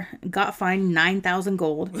emperor, got fined 9,000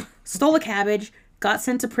 gold, stole a cabbage, got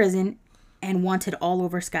sent to prison, and wanted all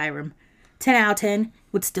over Skyrim. 10 out of 10.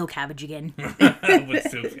 Would steal cabbage again. Would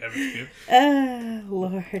steal cabbage again.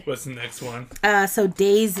 Lord. What's the next one? So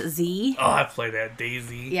DayZ. Oh, I played that.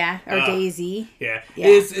 DayZ. Yeah, or DayZ. Yeah.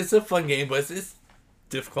 It's a fun game, but it's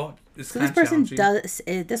difficult. It's kind of challenging.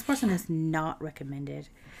 This person is not recommended.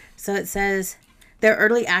 So it says their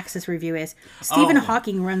early access review is Stephen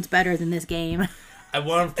Hawking runs better than this game. I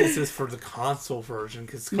wonder if this is for the console version,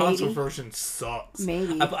 because the console version sucks.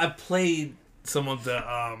 Maybe. I played some of the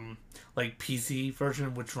like PC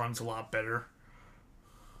version, which runs a lot better.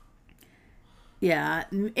 Yeah,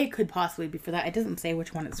 it could possibly be for that. It doesn't say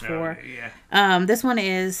which one it's for. Yeah. This one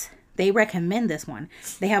is, they recommend this one.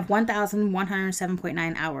 They have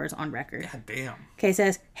 1,107.9 hours on record. God damn. Okay, it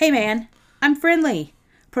says, hey man, I'm friendly.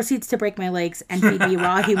 Proceeds to break my legs and feed me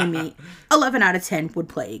raw human meat. 11 out of 10 would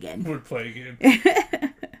play again. Would play again.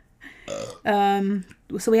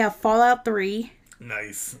 So we have Fallout 3.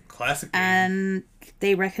 Nice. Classic game. And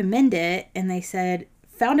they recommend it, and they said,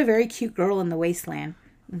 found a very cute girl in the wasteland.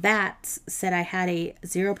 That said I had a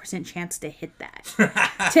 0% chance to hit that.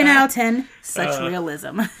 10 out of 10. Such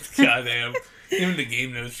realism. Goddamn. Even the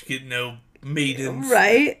game knows you get no maidens.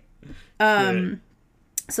 Right?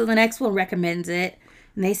 So the next one recommends it.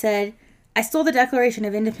 And they said, I stole the Declaration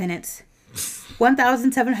of Independence.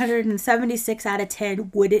 1,776 out of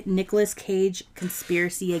 10. Would it Nicolas Cage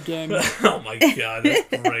conspiracy again? Oh my god,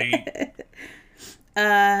 that's great.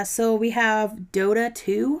 So we have Dota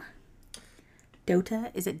 2. Dota?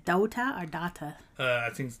 Is it Dota or Dota? I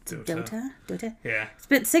think it's Dota. Dota? Yeah.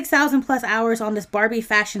 Spent 6,000 plus hours on this Barbie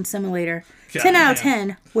fashion simulator. God 10 out of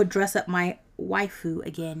 10 would dress up my waifu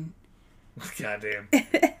again. Goddamn.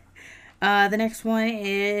 The next one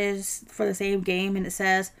is for the same game, and it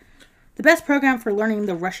says, the best program for learning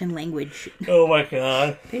the Russian language. Oh my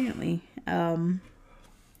god. Apparently.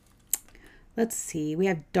 Let's see. We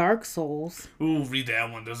have Dark Souls. Ooh, read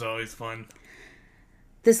that one. Those are always fun.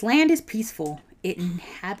 This land is peaceful. It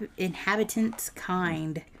inhabitants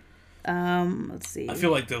kind. Let's see. I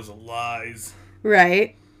feel like those are lies.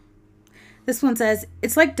 Right. This one says,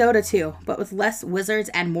 it's like Dota 2, but with less wizards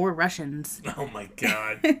and more Russians. Oh my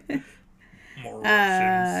god. More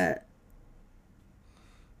Russians.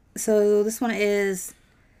 So this one is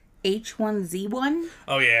H1Z1.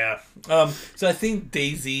 Oh yeah. So I think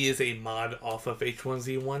DayZ is a mod off of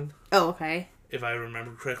H1Z1. Oh, okay. If I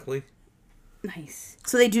remember correctly. Nice.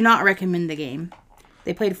 So they do not recommend the game.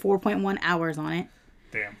 They played 4.1 hours on it.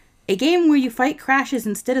 Damn. A game where you fight crashes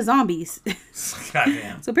instead of zombies.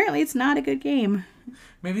 Goddamn. So apparently it's not a good game.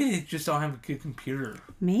 Maybe they just don't have a good computer.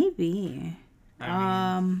 Maybe.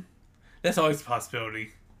 I mean, that's always a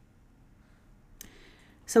possibility.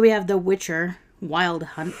 So we have The Witcher Wild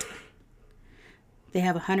Hunt. They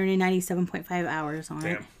have 197.5 hours on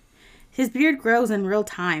it. His beard grows in real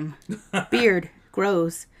time. Beard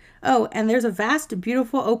grows. Oh, and there's a vast,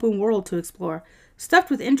 beautiful open world to explore,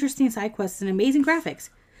 stuffed with interesting side quests and amazing graphics.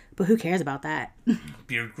 But who cares about that?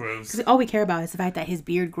 Beard grows. All we care about is the fact that his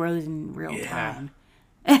beard grows in real time.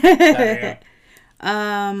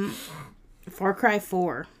 Far Cry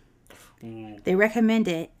 4. Ooh. They recommend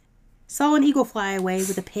it. Saw an eagle fly away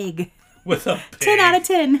with a pig. With a pig. 10 out of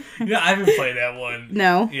 10. Yeah, I haven't played that one.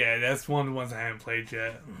 No. Yeah, that's one of the ones I haven't played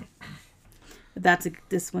yet.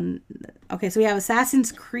 This one. Okay, so we have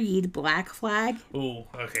Assassin's Creed Black Flag. Ooh,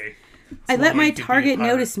 okay. I let my target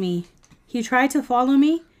notice me. He tried to follow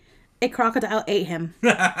me. A crocodile ate him.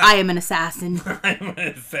 I am an assassin. I'm an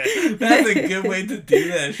assassin. That's a good way to do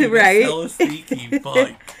that. Right? So sneaky.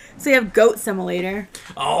 Fuck. So you have Goat Simulator.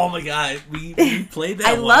 Oh my god, we played that.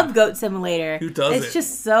 I love Goat Simulator. Who does It's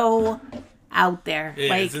just so out there.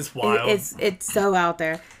 It's just wild. It's so out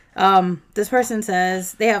there. This person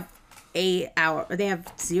says they have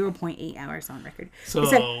 0.8 hours on record. So they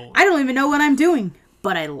said, I don't even know what I'm doing,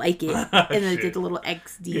 but I like it. And they did the little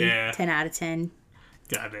XD 10 out of 10.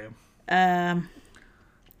 Goddamn.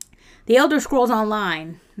 The Elder Scrolls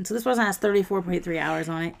Online. And so this person has 34.3 hours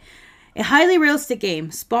on it. A highly realistic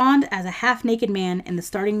game, spawned as a half-naked man in the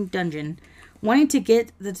starting dungeon, wanting to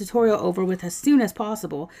get the tutorial over with as soon as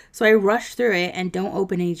possible, so I rush through it and don't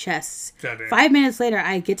open any chests. 5 minutes later,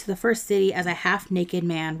 I get to the first city as a half-naked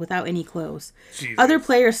man without any clothes. Jesus. Other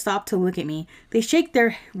players stop to look at me. They shake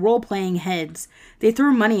their role-playing heads. They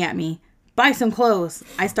throw money at me. Buy some clothes.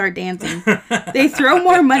 I start dancing. They throw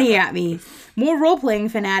more money at me. More role-playing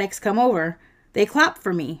fanatics come over. They clap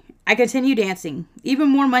for me. I continue dancing. Even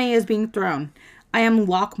more money is being thrown. I am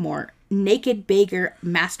Lockmore, naked beggar,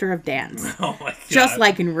 master of dance. Oh my god. Just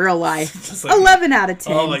like in real life. 11 out of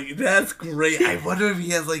 10. Oh my, that's great. I wonder if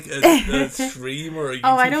he has like a stream or a YouTube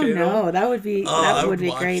channel. I don't know. That would be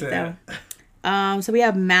great that. though. So we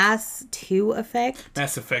have Mass 2 Effect.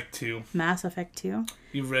 Mass Effect 2. Mass Effect 2.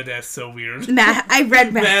 You read that so weird. I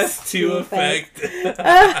read Mass 2 Effect.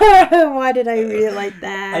 Why did I read it like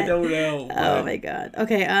that? I don't know. Oh my god.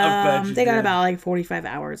 Okay, they got did. about like 45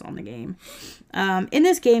 hours on the game. In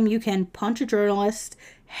this game, you can punch a journalist,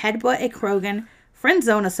 headbutt a Krogan, friend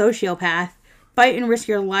zone a sociopath, fight and risk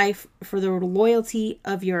your life for the loyalty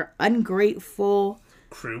of your ungrateful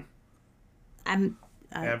crew.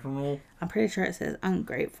 Admiral. I'm pretty sure it says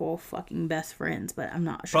ungrateful fucking best friends, but I'm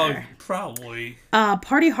not sure. Probably.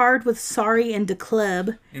 Party hard with Sorry in the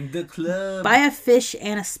club. In the club. Buy a fish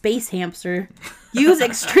and a space hamster. Use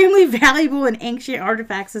extremely valuable and ancient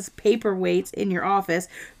artifacts as paperweights in your office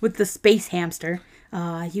with the space hamster.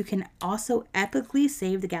 You can also epically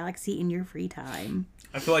save the galaxy in your free time.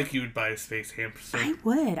 I feel like you would buy a space hamster. I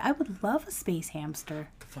would. I would love a space hamster.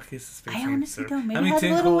 The fuck is a space hamster? I honestly don't. Maybe how many have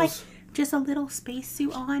tentacles? a little, like, just a little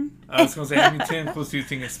spacesuit on. I was going to say, how many tentacles do you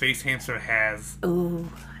think a space hamster has? Ooh,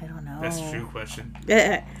 I don't know. That's a true question.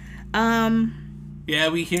 Yeah,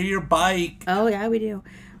 we hear your bike. Oh, yeah, we do.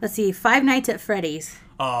 Let's see. Five Nights at Freddy's.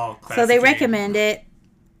 Oh, classic So they game. recommend it.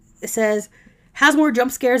 It says, has more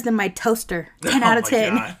jump scares than my toaster. 10 out of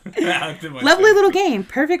 10. Lovely little game.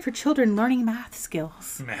 Perfect for children learning math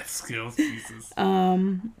skills. Math skills, Jesus.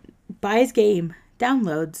 Buys game.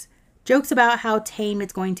 Downloads. Jokes about how tame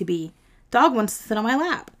it's going to be. Dog wants to sit on my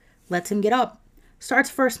lap. Lets him get up. Starts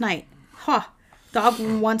first night. Dog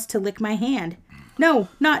wants to lick my hand. No,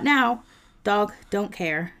 not now. Dog don't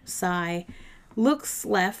care. Sigh. Looks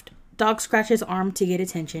left. Dog scratches arm to get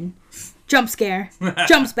attention. Jump scare.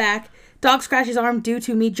 Jumps back. Dog scratches arm due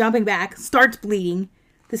to me jumping back. Starts bleeding.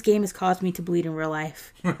 This game has caused me to bleed in real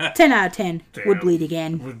life. 10 out of 10. Damn. Would bleed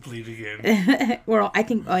again. Would bleed again. Well, I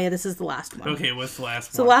think... Oh, yeah, this is the last one. Okay, what's the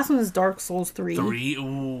last one? So the last one is Dark Souls 3. 3?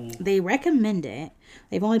 Ooh. They recommend it.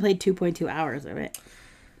 They've only played 2.2 hours of it.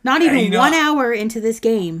 Not even 1 hour into this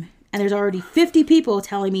game, and there's already 50 people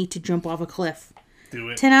telling me to jump off a cliff. Do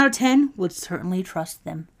it. 10 out of 10 would certainly trust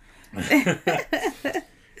them.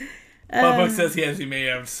 Papa says he may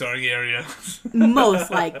have starting area.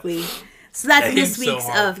 Most likely. So that's this so week's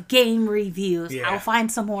hard. of game reviews. Yeah. I'll find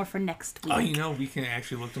some more for next week. Oh, we can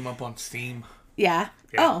actually look them up on Steam. Yeah.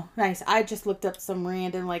 Yeah. Oh, nice. I just looked up some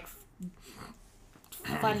random, like,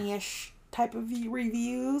 funny-ish type of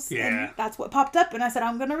reviews. Yeah. And that's what popped up, and I said,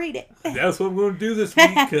 I'm going to read it. That's what I'm going to do this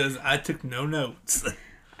week, because I took no notes.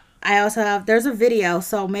 I also have, there's a video,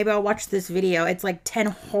 so maybe I'll watch this video. It's like 10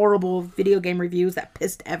 horrible video game reviews that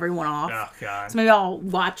pissed everyone off. Oh, God. So maybe I'll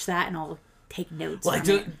watch that and I'll take notes. Like,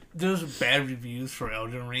 there's bad reviews for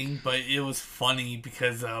Elden Ring, but it was funny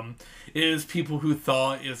because it was people who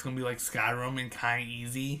thought it was going to be like Skyrim and kind of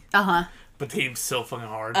easy. Uh-huh. But the game's so fucking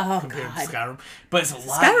hard compared to God. Skyrim. But it's a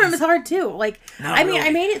lot. Skyrim is hard too. Like, I mean, really.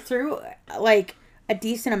 I made it through, like, a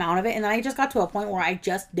decent amount of it, and then I just got to a point where I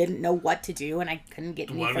just didn't know what to do, and I couldn't get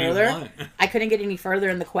any further. I couldn't get any further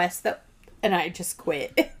in the quest, and I just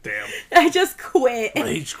quit. Damn. I just quit.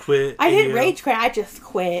 Rage quit. I didn't rage quit, I just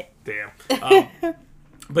quit. Damn.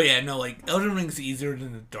 But yeah, no, like, Elden Ring's easier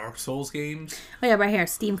than the Dark Souls games. Oh yeah, right here,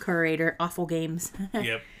 Steam Curator, awful games.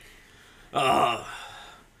 Yep. Gotta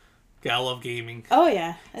love gaming. Oh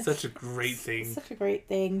yeah. Such a great thing. Such a great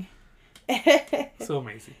thing. So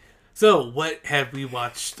amazing. So, what have we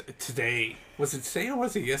watched today? Was it today or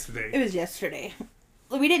was it yesterday? It was yesterday.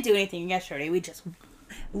 We didn't do anything yesterday. We just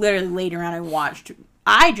literally laid around and watched.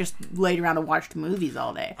 I just laid around and watched movies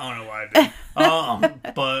all day. I don't know why I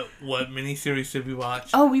did. But what miniseries did we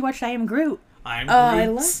watch? Oh, we watched I Am Groot. I'm Groot. I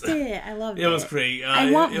loved it. I loved it. It was great. I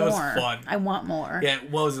want it more. was fun. I want more. Yeah,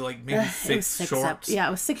 what was it, like maybe six shorts? Yeah,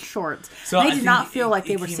 it was 6 shorts. So they did not feel like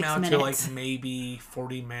they were 6 minutes. It came out minutes. to like maybe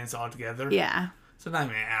 40 minutes altogether. Yeah. So not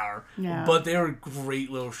even an hour. Yeah. But they were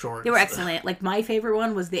great little shorts. They were excellent. Like, my favorite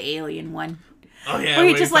one was the alien one. Oh, yeah. Where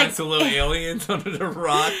he just just, like like the little aliens under the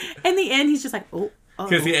rock. In the end, he's just like, oh.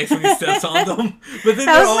 Because he actually steps on them. But then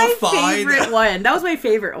That they're was all my fine. favorite one. That was my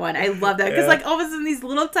favorite one. I love that. Because, Yeah. like, all of a sudden, these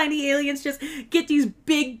little tiny aliens just get these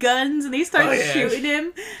big guns and they start shooting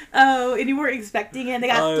him. Oh, and you weren't expecting it. They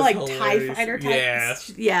got, like, hilarious. TIE fighter types.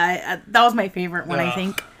 Yeah. Yeah, that was my favorite one, I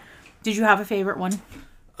think. Did you have a favorite one?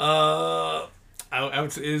 I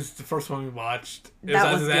would say it was the first one we watched. It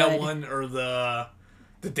That was was either that good. one or the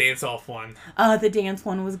dance off one. The dance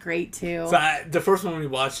one was great, too. So the first one we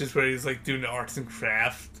watched is where he's like doing the arts and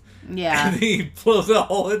craft. Yeah. And he blows a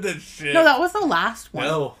hole in the shit. No, that was the last one.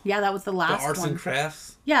 No. Yeah, that was the last one. The arts and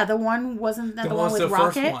crafts? Yeah, the one wasn't that the one with the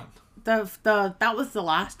Rocket? first one. That was the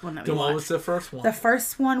last one that we watched. What was the first one? The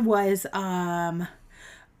first one was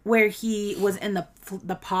where he was in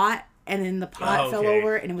the pot and then the pot fell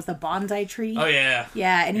over, and it was the bonsai tree. Oh, yeah.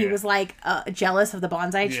 Yeah, and he was, like, jealous of the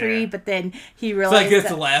bonsai tree, but then he realized so I guess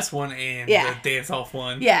the last one and the dance-off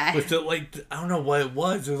one. Yeah. With the, like, I don't know what it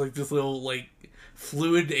was. It was, like, this little, like,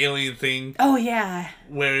 fluid alien thing. Oh, yeah.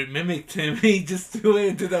 Where it mimicked him. He just threw it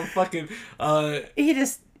into the fucking,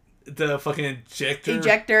 the fucking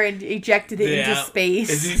ejector and ejected it into space.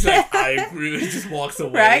 And he's like, I agree. He just walks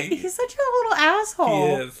away. Right? He's such a little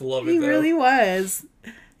asshole. He is. Love it, He though. really was.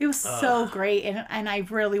 It was so great, and I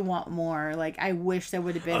really want more. Like, I wish there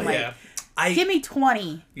would have been, give me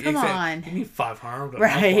 20. Come on. Give me 500.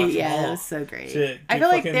 Right, yeah, it was so great. Shit, I feel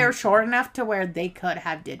like they're short enough to where they could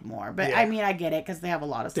have did more. But, I mean, I get it, because they have a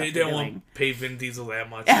lot of stuff They don't want to pay Vin Diesel that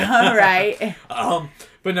much. Right.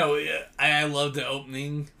 But no, I love the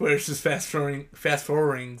opening where it's just fast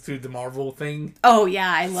forwarding through the Marvel thing. Oh,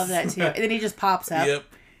 yeah, I love that, too. And then he just pops up. Yep.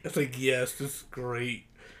 It's like, yes, this is great.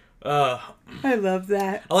 I love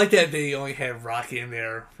that. I like that they only had Rocky in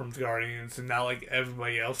there from Guardians and not like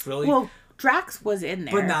everybody else, really. Well, Drax was in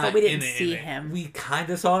there, but we didn't see him. We kind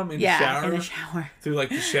of saw him in the shower. In the shower. Through like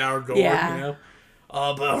the shower door, you know?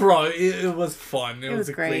 But overall, it was fun. It was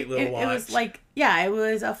a great little watch. It was like, it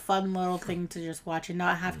was a fun little thing to just watch and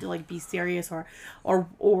not have to like be serious or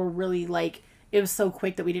really like. It was so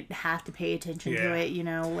quick that we didn't have to pay attention to it, you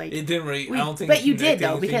know. Like it didn't really. I don't think. But you did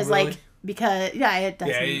though, because really. It doesn't. Yeah,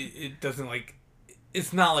 it doesn't like.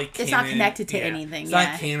 It's not like canon. It's not connected to anything. It's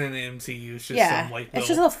not canon in MCU. It's just some like. It's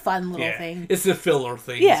just a fun little thing. It's a filler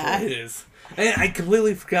thing. Yeah, is what it is. And I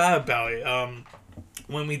completely forgot about it.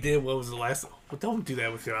 When we did, what was the last? Well, don't do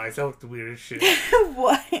that with your eyes. That was the weirdest shit.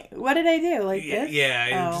 What? What did I do? Like this? Yeah,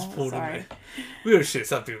 I just pulled them. Weird shit.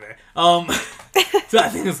 Stop doing that. So I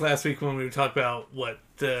think it was last week when we were talking about what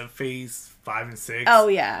the Phase 5 and 6. Oh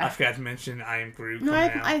yeah. I forgot to mention I Am Groot. No,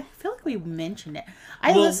 I feel like we mentioned it.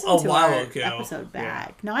 I listened to our episode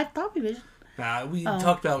back. Yeah. No, I thought we mentioned. Nah, we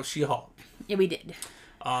talked about She-Hulk. Yeah, we did.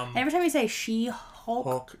 Every time we say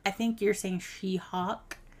She-Hulk, I think you're saying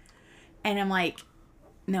She-Hulk, and I'm like,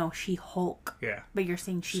 no, She-Hulk. Yeah. But you're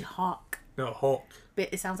saying She-Hulk. No, Hulk. But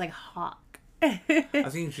it sounds like hawk. I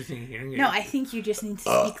think you just need hearing it. No, I think you just need to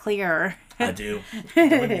speak clearer. I do.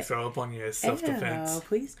 When you throw up on you as self-defense. Oh,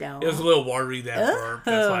 please don't. It was a little watery, that burp.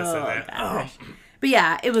 That's why I said that. But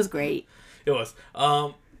yeah, it was great. It was.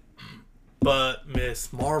 But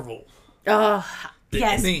Miss Marvel. Oh,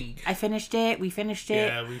 yes. I finished it. We finished it.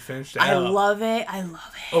 Yeah, we finished it. I love it.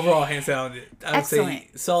 Overall, hands down, I would say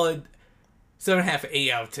solid 7.5,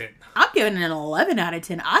 8 out of 10. I'm giving it an 11 out of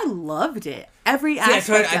 10. I loved it. Every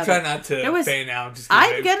aspect I try not to fan out.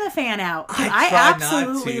 I'm going to fan out. I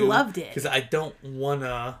absolutely loved it. Because I don't want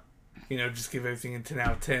to, just give everything a 10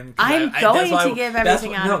 out of 10. I'm going to give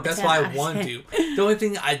everything out of 10. No, that's why I want to. The only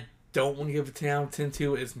thing I don't want to give a 10 out of 10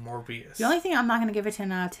 to is Morbius. The only thing I'm not going to give a 10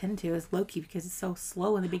 out of 10 to is Loki because it's so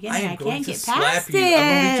slow in the beginning. I can't get past it. I'm going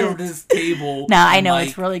to reach over to this table. No, I know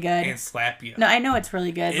it's really good. And slap you. No, I know it's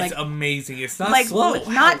really good. It's amazing. It's not slow.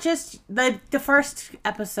 Not just the first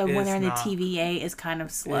episode when they're in the TVA is kind of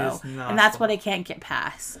slow. And that's what I can't get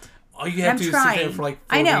past. All you have to do is sit there for like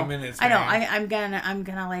 40 minutes. I know. I'm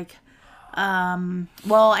gonna like...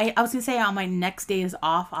 well, I was gonna say on my next days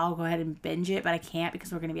off, I'll go ahead and binge it, but I can't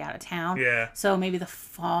because we're gonna be out of town. Yeah. So maybe the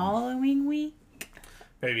following week.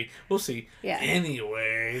 Maybe we'll see. Yeah.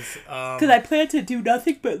 Anyways, because I plan to do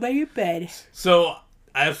nothing but lay in bed. So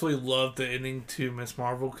I absolutely loved the ending to Miss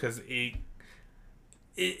Marvel because it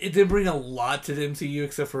didn't bring a lot to the MCU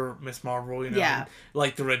except for Miss Marvel, and,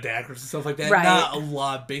 like the Red Daggers and stuff like that. Right. Not a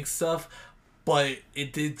lot of big stuff. But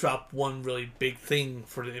it did drop one really big thing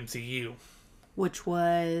for the MCU. Which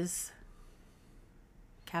was...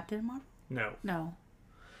 Captain Marvel? No.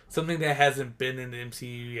 Something that hasn't been in the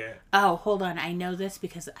MCU yet. Oh, hold on. I know this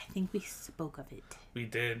because I think we spoke of it. We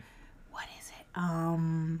did. What is it?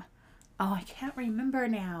 Oh, I can't remember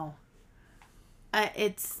now.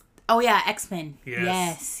 It's... Oh, yeah, X-Men.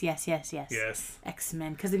 Yes.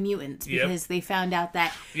 X-Men, because of mutants. Because they found out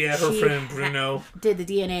that her friend Bruno did the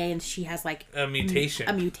DNA, and she has, like... A mutation.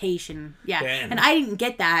 A mutation, yeah. And I didn't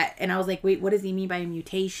get that, and I was like, wait, what does he mean by a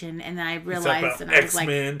mutation? And then I realized, and I was like,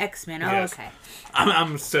 X-Men. Oh, okay.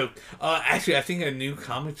 I'm stoked. Actually, I think a new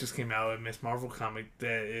comic just came out, a Miss Marvel comic,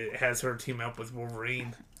 that it has her team up with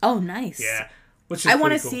Wolverine. Oh, nice. Yeah. Which is I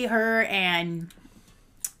want to see her and...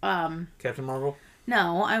 Captain Marvel?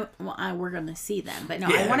 No, we're gonna see them, but no,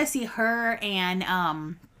 I want to see her and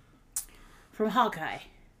from Hawkeye.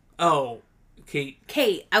 Oh, Kate.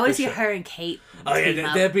 I want to see her and Kate. Oh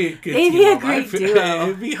yeah, that'd be a good. They'd be a great duo.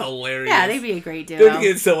 It'd be hilarious. Yeah, they'd be a great duo. They'd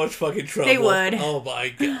get in so much fucking trouble. They would. Oh my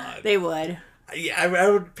god. They would. Yeah, I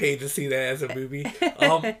would pay to see that as a movie.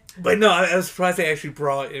 But no, I was surprised they actually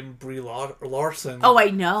brought in Brie Larson. Oh, I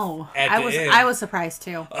know. End. I was surprised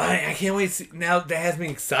too. I can't wait to see, now that has me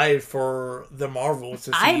excited for the Marvels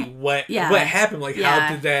to see what happened. Like, how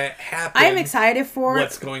did that happen? I'm excited for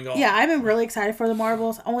what's going on. Yeah, I'm really excited for the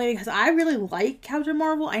Marvels only because I really like Captain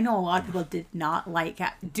Marvel. I know a lot of people do not like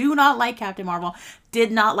Captain Marvel. Did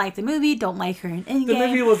not like the movie. Don't like her in Endgame. The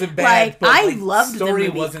movie wasn't bad. But I loved the movie.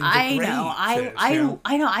 Wasn't I know.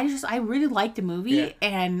 I know. I really liked the movie,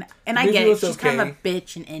 and I get it. She's kind of a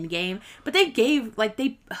bitch in Endgame, but they gave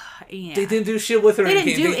they didn't do shit with her. They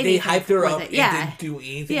didn't do anything. They hyped her up. Yeah. And didn't do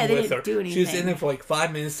anything with her. She was in there for like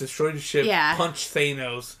 5 minutes, destroyed the ship, punched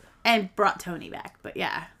Thanos, and brought Tony back. But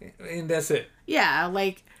yeah, and that's it. Yeah,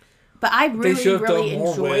 But I really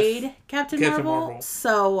enjoyed Captain Marvel,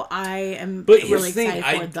 so I am really excited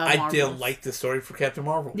for the Marvels. I didn't like the story for Captain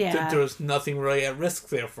Marvel. Yeah. There was nothing really at risk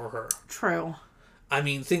there for her. True. I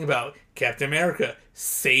mean, think about Captain America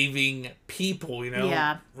saving people,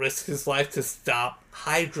 risked his life to stop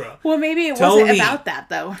Hydra. Well, maybe it wasn't about that,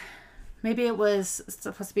 though. Maybe it was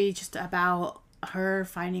supposed to be just about her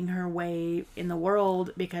finding her way in the world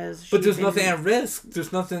because but there's nothing at risk.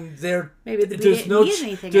 There's nothing there. Maybe there's no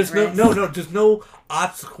anything there's at no risk. no there's no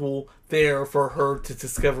obstacle there for her to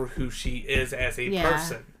discover who she is as a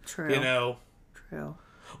person. True. True.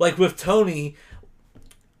 Like with Tony,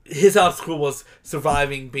 his obstacle was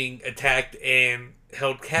surviving being attacked and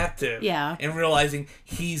held captive. Yeah. And realizing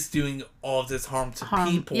he's doing all of this harm to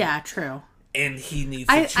people. Yeah, true. And he needs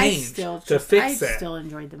to change to fix that. I still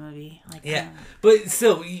enjoyed the movie. But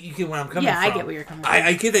still, you get where I'm coming from. Yeah, I get where you're coming from.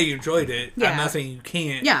 I get that you enjoyed it. Yeah. I'm not saying you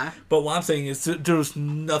can't. Yeah. But what I'm saying is there's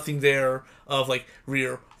nothing there of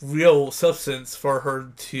real substance for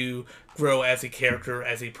her to grow as a character,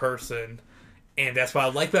 as a person. And that's what I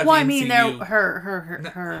like about the MCU.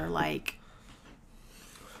 Her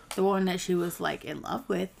the one that she was in love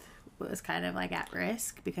with was kind of at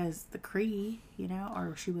risk because the Kree,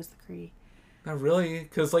 or she was the Kree. Not really,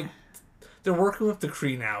 because they're working with the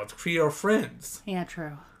Kree now. The Kree are friends. Yeah,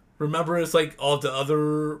 true. Remember, it's all the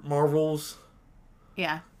other Marvels.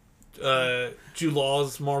 Yeah. Jude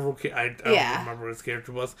Law's Marvel. I don't remember what his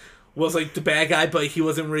character was the bad guy, but he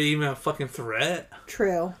wasn't really even a fucking threat.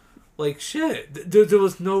 True. Shit. There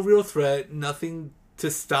was no real threat. Nothing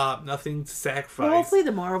to stop. Nothing to sacrifice. Well, hopefully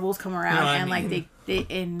the Marvels come around they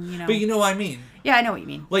But you know what I mean. Yeah, I know what you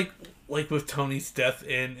mean. Like with Tony's death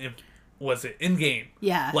in was it Endgame?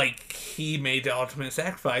 Yeah. He made the ultimate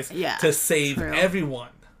sacrifice to save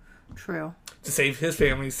everyone. True. To save his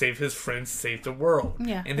family, save his friends, save the world.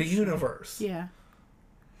 Yeah. And the universe. True. Yeah.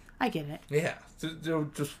 I get it. Yeah.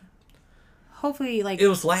 Just hopefully it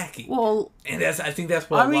was lacking. Well, and I think that's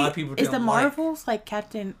what a lot of people is the Marvels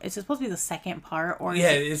Captain? Is it supposed to be the second part or?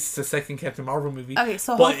 It's the second Captain Marvel movie. Okay,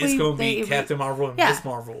 so but it's going to be Captain Marvel and Miss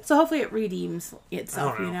Marvel. So hopefully it redeems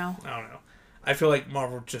itself. I don't know. I feel like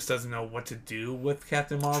Marvel just doesn't know what to do with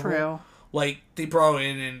Captain Marvel. True. They brought her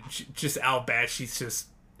in and just out bad. She's just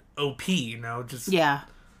OP. Yeah.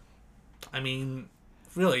 I mean,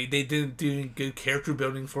 really, they didn't do good character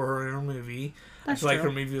building for her in her movie. That's I feel true. like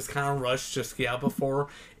her movie was kind of rushed just to get out before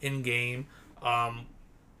Endgame. And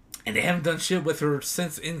they haven't done shit with her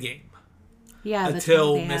since Endgame. Yeah.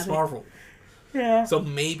 Until Miss Marvel. Yeah. So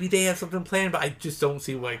maybe they have something planned, but I just don't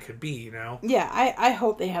see what it could be, Yeah, I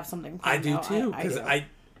hope they have something planned. I do too, because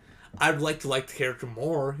I'd like to like the character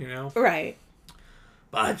more, Right.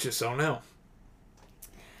 But I just don't know.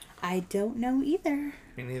 I don't know either.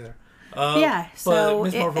 Me neither. So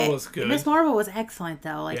Miss Marvel was good. Miss Marvel was excellent,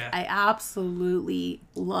 though. I absolutely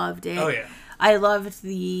loved it. Oh, yeah. I loved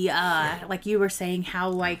the, like you were saying,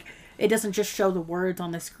 how, it doesn't just show the words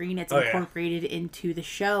on the screen; it's incorporated into the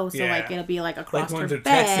show. So it'll be across her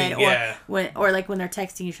bed, texting, or when they're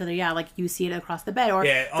texting each other. Yeah, you see it across the bed, or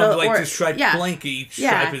on the striped blanket. Each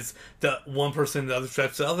stripe is the one person, the other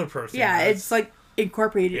stripe's the other person. Yeah, it's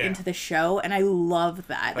incorporated into the show, and I love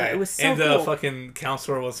that. Right. It was so cool. And the fucking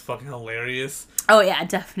counselor was fucking hilarious. Oh yeah,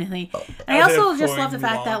 definitely. And I also just love the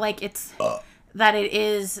fact that it's. That it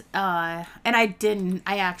is, and I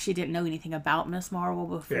actually didn't know anything about Miss Marvel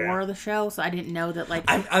before the show, so I didn't know that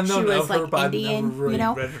she was Indian, really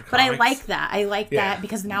But I like that. I like that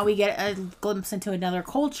because now we get a glimpse into another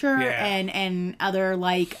culture and other and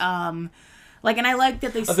I like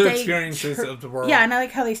that they other experiences of the world. Yeah, and I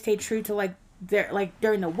like how they stay true to their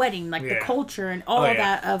during the wedding, the culture and all of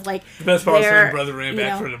that of the best part was when brother ran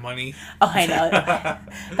back for the money. Oh, I know.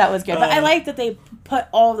 That was good. But I like that they put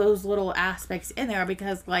all those little aspects in there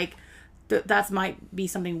because That's might be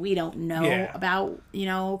something we don't know about,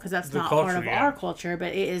 because that's the not culture, part of our culture,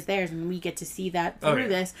 but it is theirs, and we get to see that through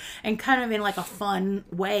this, and kind of in like a fun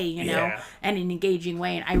way, and an engaging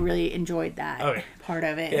way, and I really enjoyed that part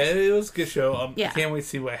of it. Yeah, it was a good show. I can't wait to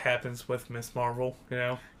see what happens with Miss Marvel,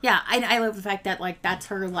 Yeah, I love the fact that, like, that's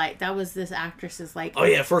her, like, that was this actress's, like... Oh,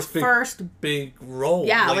 yeah, first big role.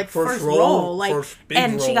 Yeah, like first role. Like, first big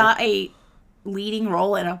and role. she got a leading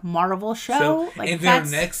role in a Marvel show. And their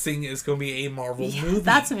next thing is going to be a Marvel movie.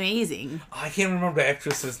 That's amazing. I can't remember the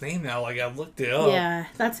actress's name now. Like, I looked it up. Yeah,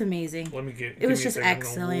 that's amazing. Let me get it was just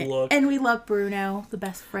excellent. And we love Bruno, the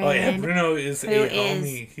best friend. Oh, yeah, Bruno is a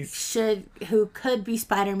homie. Who could be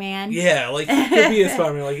Spider-Man. Yeah, like, he could be a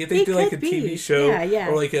Spider-Man. Like, if they do, like, a TV show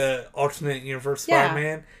or, like, a alternate universe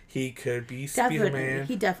Spider-Man, he could be Spider-Man.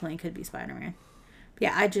 He definitely could be Spider-Man.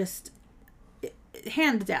 Yeah, I just...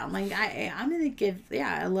 hands down, like I'm gonna give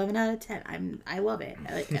 11 out of 10. I love it.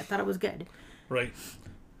 I thought it was good. Right.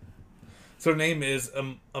 So her name is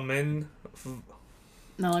Amin.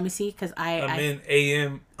 No, let me see, because Amin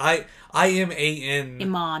A-M-I-am-A-N.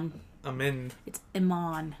 Iman. Amin. It's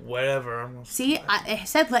Iman. Whatever. See, I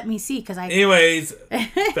said let me see because I. Anyways,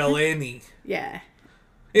 Bellani. Yeah.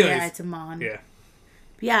 Anyways, yeah, it's Iman. Yeah.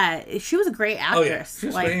 Yeah, she was a great actress. She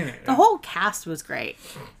was great in it. The whole cast was great.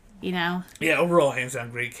 Yeah, overall, hands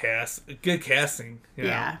down, great cast. Good casting.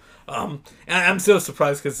 Yeah. And I'm so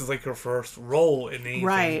surprised because it's like her first role in anything.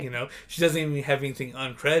 Right. She doesn't even have anything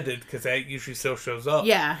uncredited because that usually still shows up.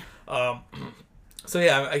 Yeah. So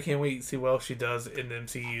yeah, I can't wait to see what else she does in the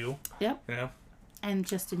MCU. Yep. And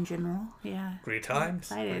just in general, yeah. Great times.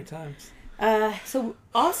 Great times. So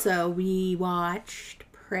also we watched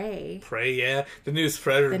Prey. Prey, yeah, the newest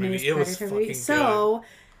Predator movie. It was fucking good. So.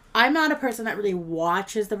 I'm not a person that really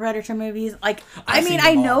watches the Predator movies. Like,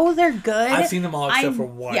 I know they're good. I've seen them all except for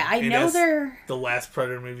one. Yeah, I know they're... the last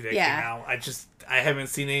Predator movie that came out. I haven't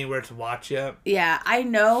seen anywhere to watch yet. Yeah, I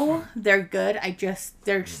know they're good.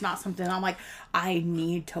 They're just not something I'm like, I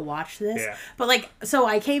need to watch this. Yeah. But, like, so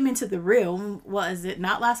I came into the room, was it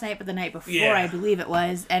not last night, but the night before, I believe it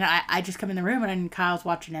was. And I just come in the room and Kyle's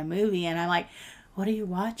watching a movie and I'm like... what are you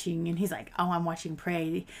watching? And he's like, oh, I'm watching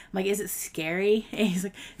Prey. I'm like, is it scary? And he's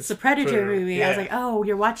like, it's a Predator movie. Yeah. I was like, oh,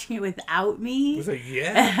 you're watching it without me? I was like,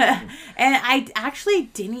 yeah. And I actually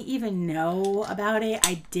didn't even know about it.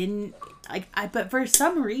 I didn't, but for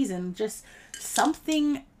some reason, just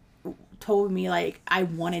something told me, like, I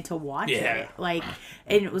wanted to watch it. Like,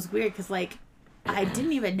 and it was weird because, like, I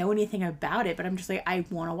didn't even know anything about it, but I'm just like, I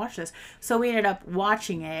want to watch this. So we ended up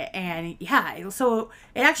watching it, and so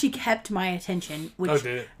it actually kept my attention, which,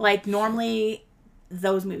 like, normally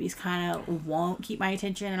those movies kind of won't keep my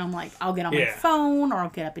attention, and I'm like, I'll get on my phone, or I'll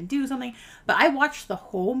get up and do something. But I watched the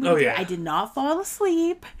whole movie. I did not fall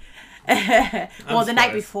asleep. Well, the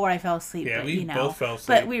night before I fell asleep, but, we both fell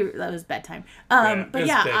asleep. But that was bedtime. But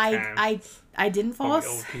yeah, I didn't fall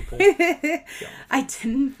asleep. I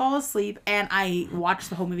didn't fall asleep, and I watched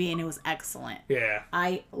the whole movie, and it was excellent. Yeah,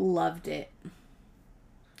 I loved it.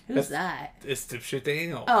 Who's that? It's Dipshit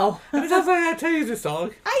Daniel. Oh, I gotta tell you this,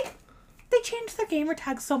 dog. They changed their gamer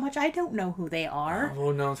tags so much. I don't know who they are.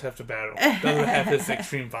 Well, no one's have to battle. Doesn't have this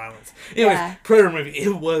extreme violence. Anyways, Predator movie.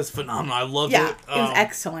 It was phenomenal. I loved it. It was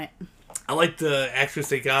excellent. I like the actress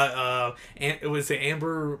they got. It was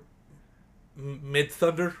Amber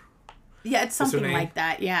Mid-Thunder. Yeah, it's something like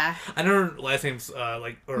that. Yeah. I know her last name's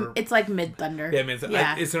it's like Mid-Thunder. Yeah, Mid-Thunder.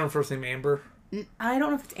 Yeah. Isn't her first name Amber? I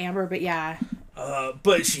don't know if it's Amber, but yeah.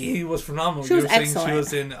 But she was phenomenal. She was excellent. She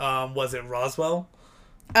was in was it Roswell?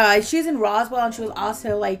 She was in Roswell, and she was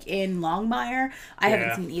also, like, in Longmire. I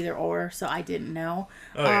haven't seen either or, so I didn't know.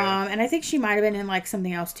 And I think she might have been in, like,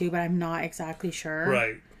 something else, too, but I'm not exactly sure.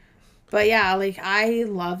 Right. But, yeah, like, I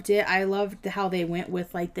loved it. I loved how they went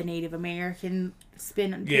with, like, the Native American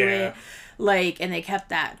spin to it. Like, and they kept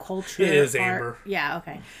that culture. It is Amber. Yeah,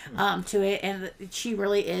 okay. To it, and she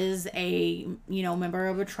really is a, member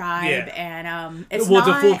of a tribe, and it's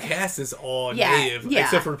the full cast is all native,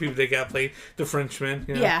 except for the people they got to play the Frenchmen.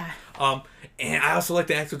 Yeah. And I also like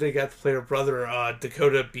the actor they got to play her brother,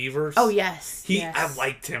 Dakota Beavers. Oh yes. I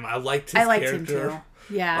liked him. I liked his character. Him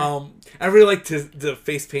too. Yeah. I really liked the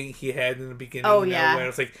face paint he had in the beginning. Oh yeah. Where it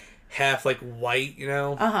was like half like white.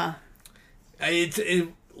 Uh-huh. It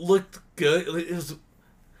looked good. It was.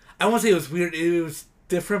 I won't say it was weird. It was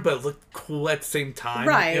different, but it looked cool at the same time.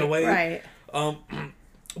 Right. In a way. Right.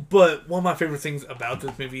 But one of my favorite things about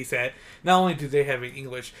this movie is that not only do they have it in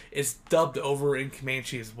English, it's dubbed over in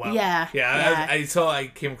Comanche as well. Yeah. Yeah.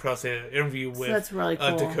 I came across an interview with that's really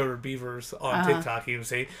cool. Dakota Beavers on TikTok. He was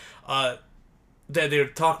saying, that they were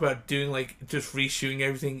talking about doing like just reshooting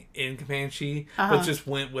everything in Comanche, but just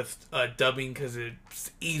went with dubbing because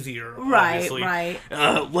it's easier. Obviously. Right.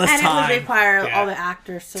 Less and time. And it would require all the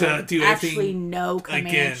actors to do actually know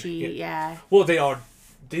Comanche. Again, yeah. Well, they all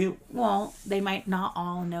do. Well, they might not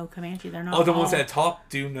all know Comanche. They're not. Oh, the ones that talk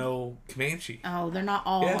do know Comanche. Oh, they're not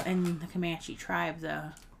all in the Comanche tribe,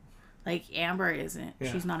 though. Like, Amber isn't.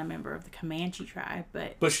 Yeah. She's not a member of the Comanche tribe,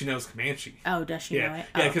 but... But she knows Comanche. Oh, does she know it?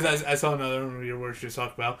 Yeah, because I saw another interview where she was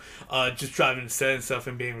talking about just driving to set and stuff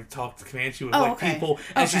and being able to talk to Comanche with, people.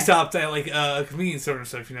 And she stopped at, like, a convenience store and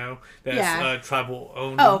stuff, that's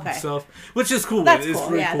tribal-owned and stuff. Which is cool. That's cool.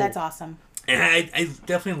 Really cool. That's awesome. And I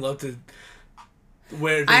definitely loved it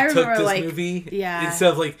where they took this movie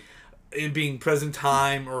instead of, like, it being present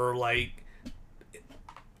time or, like,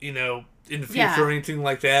 in the future or anything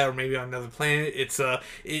like that, or maybe on another planet. It's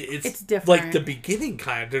different. Like the beginning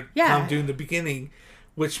kind of. They're kind of doing the beginning,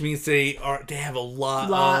 which means they have a lot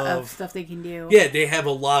of stuff they can do. Yeah, they have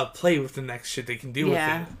a lot of play with the next shit they can do with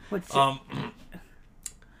it. Which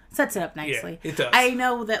sets it up nicely. Yeah, it does. I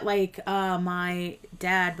know that my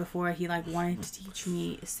dad before he wanted to teach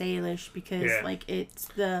me Salish because it's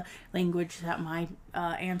the language that my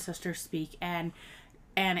ancestors speak and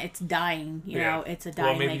it's dying, you know. It's a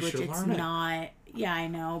dying language. It's not... Yeah, I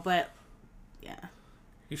know, but... Yeah.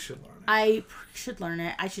 You should learn it. I should learn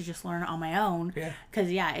it. I should just learn it on my own. Yeah. Because,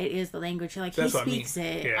 it is the language. He speaks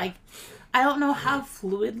it. Yeah. I don't know how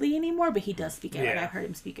fluidly anymore, but he does speak it. I've heard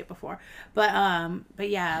him speak it before. But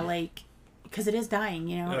yeah, because it is dying,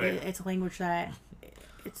 you know. It's a language that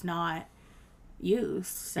it's not used,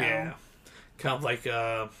 so... Yeah. Kind of like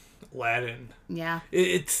Latin. Yeah.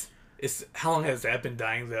 It's how long has that been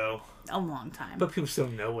dying though? A long time. But people still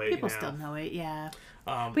know it. People still know it, yeah.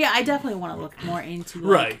 But yeah, I definitely want to look more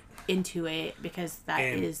into into it because that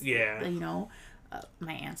is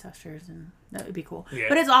my ancestors, and that would be cool. Yeah.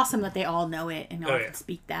 But it's awesome that they all know it and all can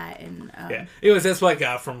speak that. And that's what I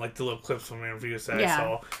got from the little clips from interviews that I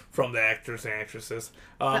saw from the actors and actresses.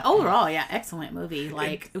 But overall, excellent movie.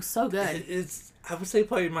 It was so good. It's I would say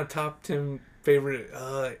probably my top 10 favorite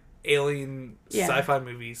alien sci-fi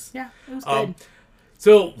movies. Yeah, it was good.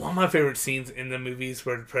 So one of my favorite scenes in the movies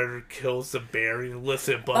where the Predator kills the bear and lifts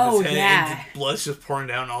it above his head and the blood's just pouring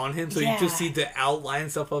down on him. So you just see the outline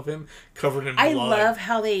stuff of him covered in blood. I love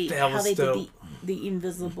how they did the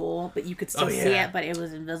invisible, but you could still see it, but it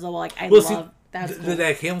was invisible.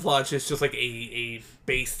 That camouflage is just a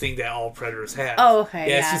base thing that all Predators have. Oh, okay.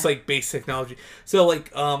 Yeah, it's just base technology. So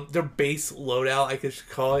their base loadout, I guess you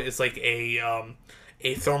could call it, is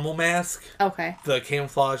a thermal mask. Okay. The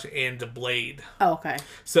camouflage and the blade. Oh, okay.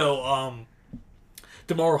 So,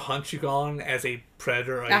 the more hunts you go on as a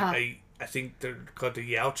predator, I think they're called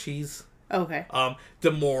the Yaochis. Okay. The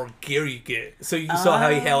more gear you get. So you saw how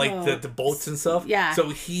he had the bolts and stuff. Yeah. So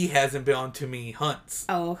he hasn't been on too many hunts.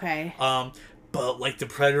 Oh, okay. But the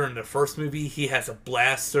Predator in the first movie, he has a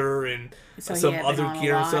blaster and some other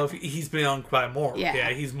gear and stuff. He's been on quite more. Yeah.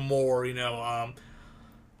 He's more,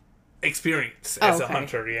 experience as a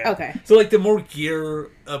hunter, Okay. So, the more gear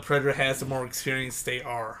a Predator has, the more experienced they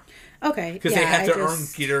are. Okay. Because they have to earn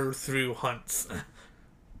gear through hunts.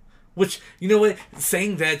 Which, you know what?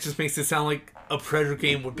 Saying that just makes it sound like a Predator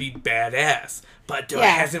game would be badass. But there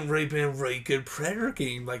hasn't really been a really good Predator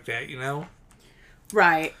game like that,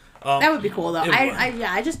 Right. That would be cool, though.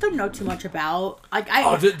 I just don't know too much about...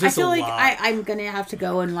 I feel like I'm going to have to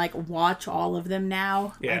go and, watch all of them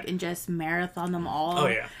now. Yeah. And just marathon them all. Oh,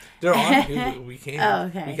 yeah. They're on Hulu. We can. Oh,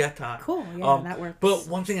 okay. We got time. Cool. Yeah, that works. But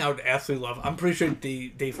one thing I would absolutely love, I'm pretty sure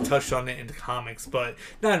they've touched on it in the comics, but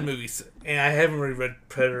not in movies. And I haven't really read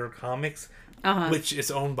Predator comics, which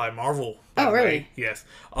is owned by Marvel. Oh, really? Yes.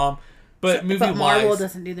 But movie-wise... But Marvel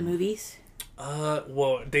doesn't do the movies?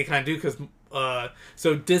 Well, they kind of do because...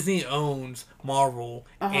 so Disney owns Marvel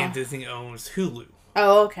and Disney owns Hulu.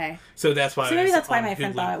 Oh, okay. So that's why. So maybe that's why my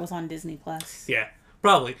friend thought it was on Disney Plus. Yeah,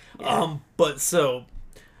 probably. Yeah. But so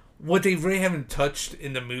what they really haven't touched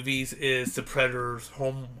in the movies is the Predator's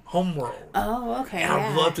home world. Oh, okay. And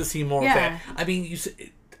I'd love to see more of that. I mean,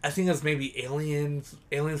 I think it was maybe Aliens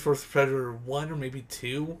vs Predator 1 or maybe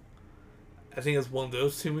 2. I think it's one of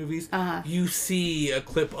those two movies. You see a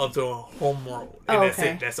clip of the home world, and that's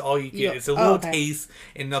it. That's all you get. It's a little taste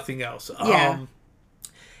and nothing else.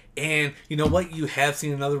 And you know what? You have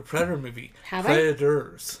seen another Predator movie,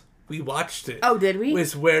 Predators. We watched it. Oh, did we?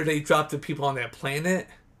 It's where they dropped the people on that planet.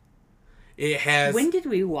 It has. When did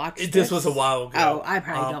we watch this? This was a while ago. Oh, I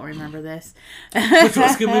probably don't remember this. Which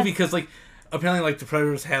was a good movie because, apparently, the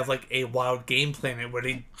Predators have, a wild game planet where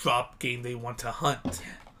they drop game they want to hunt.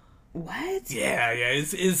 What? Yeah,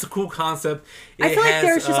 it's a cool concept. I feel like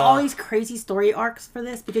there's just all these crazy story arcs for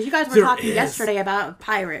this because you guys were talking yesterday about a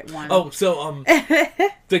pirate one. Oh, so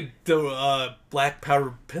the black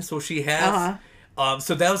powder pistol she has.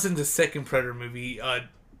 So that was in the second Predator movie.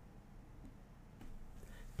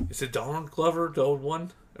 Is it Donald Glover, the old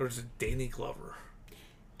one, or is it Danny Glover?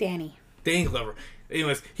 Danny Glover.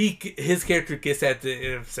 Anyways, his character gets at the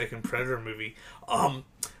end of the second Predator movie.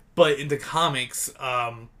 But in the comics,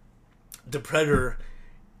 the Predator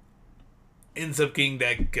ends up getting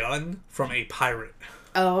that gun from a pirate.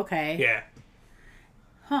 Oh, okay. Yeah.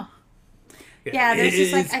 Huh. Yeah, there's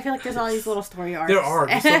just like, I feel like there's all these little story arcs.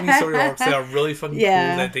 There's so many story arcs that are really fucking cool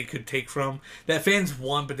that they could take from, that fans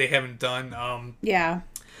want, but they haven't done. Yeah.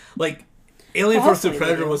 Like, Alien vs.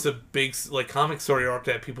 Predator was a big, like, comic story arc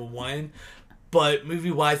that people wanted, but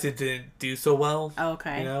movie-wise it didn't do so well. Oh,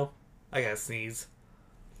 okay. You know? I gotta sneeze.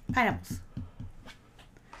 Pineapples.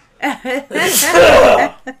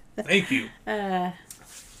 Thank you. Man,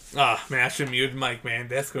 I should mute Mike, man.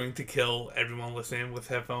 That's going to kill everyone listening with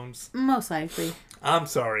headphones. Most likely. I'm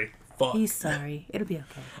sorry. Fuck. He's sorry. It'll be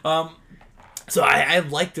okay. So I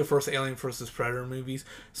like the first Alien vs. Predator movies.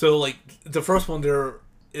 So, like, the first one,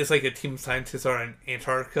 it's like a team of scientists are in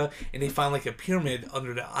Antarctica, and they find, like, a pyramid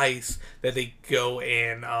under the ice that they go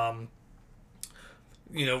and,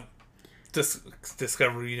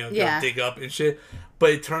 discover, go dig up and shit.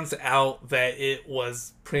 But it turns out that it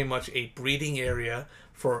was pretty much a breeding area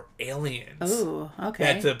for aliens. Oh, okay.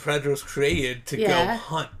 That the Predators created to go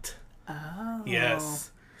hunt. Oh.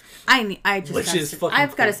 Yes. I've got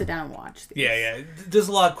to sit down and watch these. Yeah. There's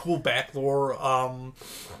a lot of cool back lore.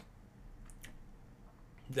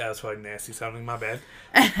 That was probably nasty sounding. My bad.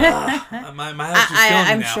 My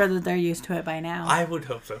I'm sure that they're used to it by now. I would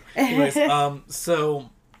hope so. Anyways, so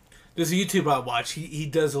there's a YouTuber I watch. He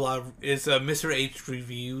does a lot of... It's Mr. H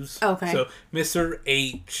Reviews. Okay. So Mr.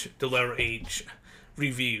 H, the letter H,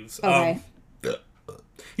 Reviews. Okay.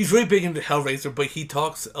 He's really big into Hellraiser, but he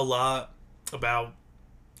talks a lot about,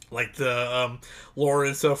 like, the lore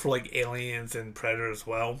and stuff for, like, Aliens and Predator as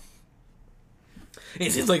well. And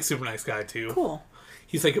he's like, super nice guy, too. Cool.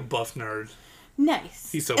 He's like a buff nerd.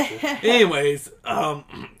 Nice. He's so cool. Anyways,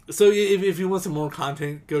 so if you want some more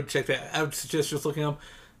content, go check that. I would suggest just looking up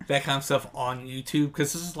that kind of stuff on YouTube,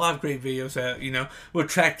 because there's a lot of great videos that, will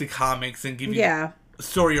track the comics and give you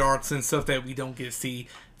story arcs and stuff that we don't get to see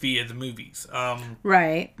via the movies.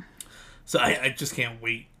 Right. So I just can't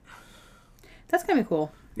wait. That's going to be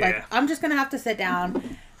cool. Yeah. Like, I'm just going to have to sit down.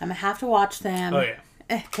 I'm going to have to watch them. Oh, yeah.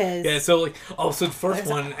 So the first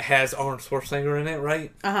one has Arnold Schwarzenegger in it,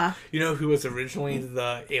 right? You know who was originally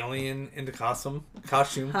the alien in the costume?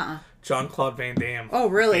 Jean-Claude Van Damme. Oh,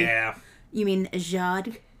 really? Yeah. You mean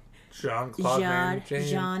Jean-Claude Van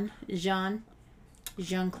Damme?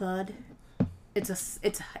 Jean-Claude. It's a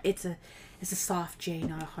soft J,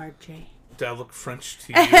 not a hard J. Did I look French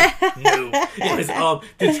to you? No. Anyways,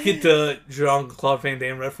 did you get the Jean-Claude Van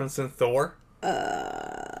Damme reference in Thor?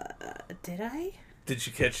 Did I? Did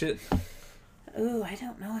you catch it? Ooh, I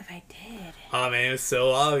don't know if I did. Oh, man, it was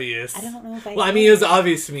so obvious. I don't know if I did. Well, I mean, it was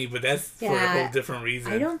obvious to me, but that's for a whole different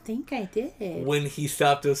reason. I don't think I did. When he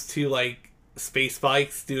stopped those two, like, space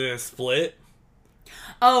bikes doing a split.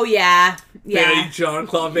 Oh, yeah. Very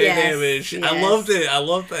Jean-Claude Van Damme-ish. Yes. I loved it. I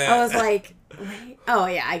loved that. I was like, wait. Oh,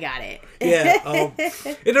 yeah, I got it. Yeah. And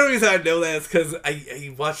the reason I know that is because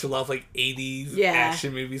I watched a lot of, like, 80s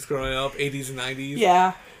action movies growing up, 80s and 90s.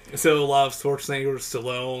 Yeah. So a lot of Schwarzenegger,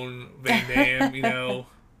 Stallone, Van Damme,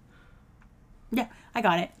 Yeah, I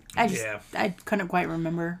got it. I couldn't quite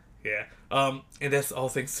remember. Yeah. And that's all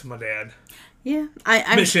thanks to my dad. Yeah.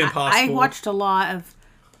 Mission Impossible. I watched a lot of...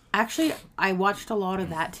 Actually, I watched a lot of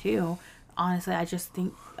that, too. Honestly, I just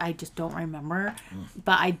don't remember.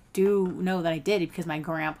 But I do know that I did because my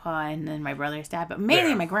grandpa and then my brother's dad, but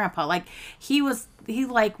mainly my grandpa, like, he would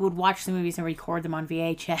watch the movies and record them on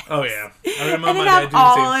VHS. Oh, yeah. I remember and my dad doing the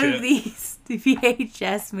same all shit. of these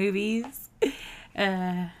VHS movies.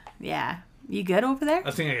 Yeah. You good over there?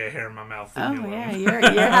 I think I got hair in my mouth. Oh, yeah. You're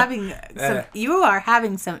having some... You are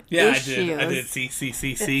having some issues. I did. See.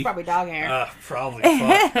 It's probably dog hair. Probably.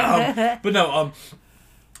 Fuck. But no,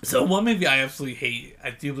 so one movie I absolutely hate, I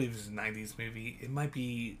do believe it's a 90s movie. It might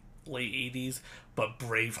be late 80s, but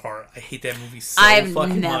Braveheart. I hate that movie so fucking much.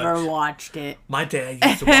 I've never watched it. My dad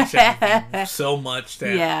used to watch that movie so much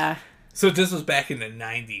that... Yeah. So this was back in the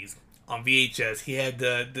 90s on VHS. He had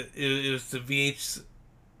it was the VHS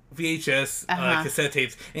cassette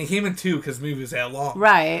tapes, and it came in two because the movie was that long.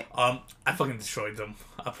 Right. I fucking destroyed them.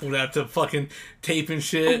 I pulled out the fucking tape and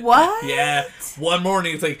shit. What? Yeah. One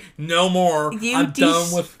morning, it's like, no more. I'm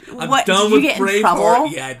done with Braveheart. Trouble?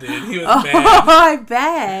 Yeah, I did. He was mad. I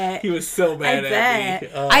bet. He was so mad at me.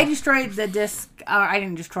 I destroyed the disc. I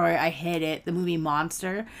didn't destroy it. I hid it. The movie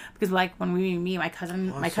Monster, because like when me and my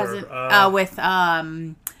cousin with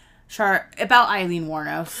about Eileen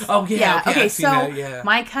Wuornos. Oh yeah. Okay. So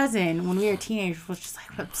my cousin, when we were teenagers, was just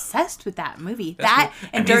like obsessed with that movie.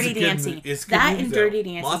 Dirty Dancing. Dirty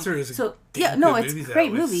Dancing. Monster is it's a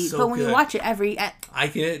great movie. So but when you watch it I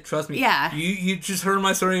get it. Trust me. Yeah. You just heard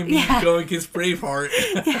my story of me going against Braveheart.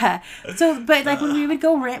 Yeah. So, but like when we would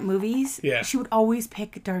go rent movies, yeah. she would always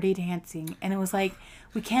pick Dirty Dancing, and it was like,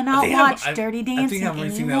 we cannot watch Dirty Dancing anymore. I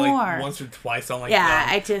think I've seen that like once or twice on like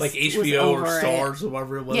HBO or Stars or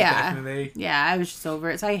whatever it was back in the day. Yeah, I was just over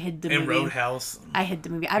it, so I hid the movie. And Roadhouse. I hid the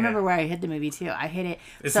movie. I remember where I hid the movie too. I hid it.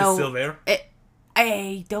 Is it still there?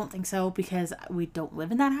 I don't think so, because we don't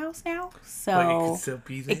live in that house now. So but it could still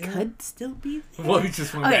be there. It could still be there. Well, we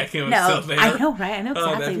just went back and it was still there. I know, right? I know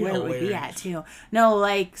exactly where it would be at too. No,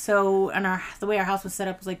 like so, and the way our house was set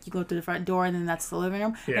up was like you go through the front door and then that's the living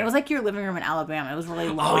room. Yeah. And it was like your living room in Alabama. It was really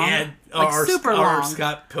long. Oh yeah, super long. Our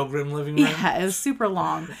Scott Pilgrim living room. Yeah, it was super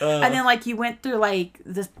long. And then like you went through like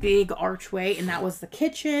this big archway, and that was the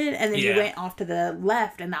kitchen, and then you went off to the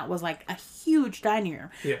left, and that was like a huge dining room.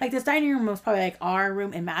 Yeah. Like this dining room was probably like our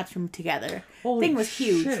room and Matt's room together. Holy thing was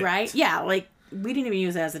huge, shit. Right? Yeah, like we didn't even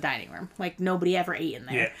use it as a dining room. Like nobody ever ate in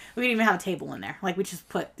there. Yeah. We didn't even have a table in there. Like we just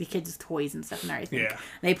put the kids' toys and stuff and everything. Yeah.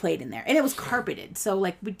 They played in there, and it was carpeted. So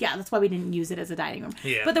like that's why we didn't use it as a dining room.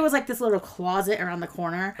 Yeah. But there was like this little closet around the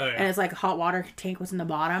corner, and it's like a hot water tank was in the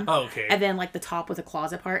bottom. Oh, okay. And then like the top was a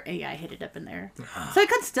closet part, and I hid it up in there. So it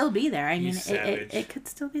could still be there. I mean, it could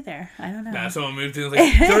still be there. I don't know. Nah, someone moved in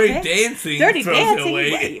like Dirty Dancing. Dirty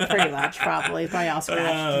Dancing, pretty much probably all scratched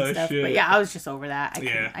and stuff. Shit. But yeah, I was just over that.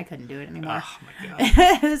 I couldn't do it anymore. Oh my god.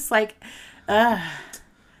 It's like,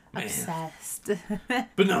 obsessed.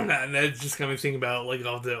 But no, that just got me thinking about like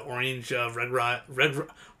all the orange Rugrats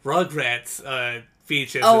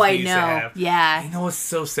VHS. Oh, I know. Yeah. You know what's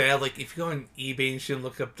so sad? Like if you go on eBay and shit and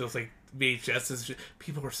look up those like VHSs,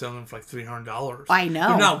 people are selling them for like $300. I know.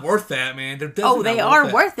 They're not worth that, man. They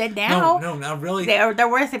are worth it now. No, not really. They're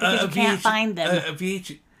worth it because you can't find them. A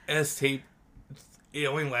VHS tape, it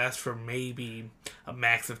only lasts for maybe a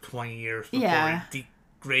max of 20 years before it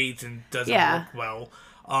degrades and doesn't work well.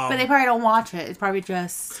 But they probably don't watch it. It's probably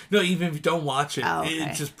just... No, even if you don't watch it,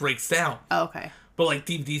 it just breaks down. Oh, okay. But like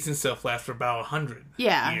DVDs and stuff last for about 100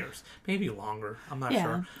 years. Maybe longer. I'm not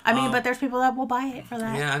sure. I mean, but there's people that will buy it for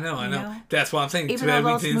that. Yeah, I know. That's what I'm saying. Too bad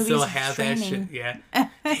we didn't still have that shit. Yeah.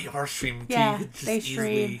 They are streaming too. Yeah, they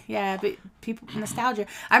stream. Yeah, but people, nostalgia.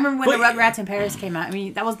 I remember when the Rugrats in Paris came out. I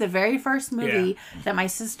mean, that was the very first movie that my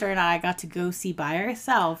sister and I got to go see by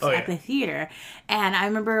ourselves at the theater. And I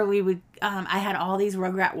remember we would... I had all these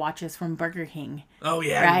Rugrat watches from Burger King. Oh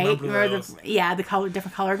yeah, right? I remember those. The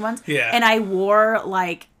different colored ones. Yeah, and I wore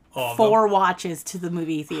like 4 watches to the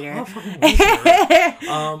movie theater.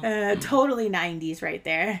 Totally 90s right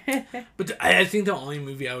there. But I think the only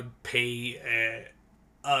movie I would pay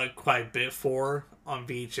quite a bit for on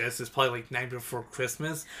VHS is probably like Night Before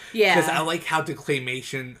Christmas. Yeah, because I like how the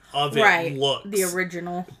claymation of it looks. The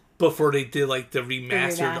original. Before they did like the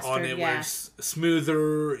remastered on it, where it's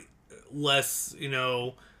smoother. Less,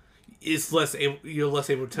 it's less able, you're less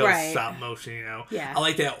able to tell stop motion, Yeah. I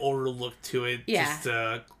like that older look to it. Yeah.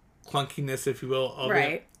 Just clunkiness, if you will, of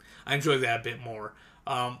it. I enjoy that a bit more.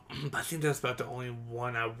 But I think that's about the only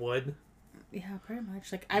one I would. Yeah, pretty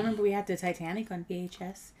much. Like, I remember we had the Titanic on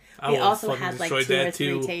VHS. We also had like 2 or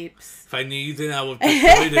 3 tapes. If I knew you then, I would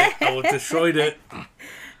have destroyed it. I would have destroyed it.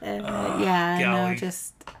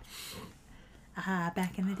 Just...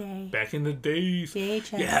 back in the day. Back in the days.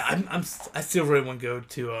 VHS. Yeah, I still really want to go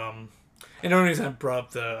to and the only reason I brought up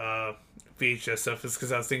the VHS stuff is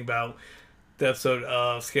because I was thinking about the episode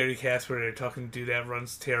of Scary Cast where they're talking to dude that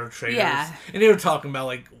runs Terror Traders. Yeah. And they were talking about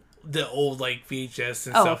like the old like VHS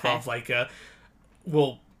and stuff of like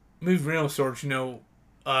movie rental stores,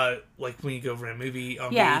 like when you go rent a movie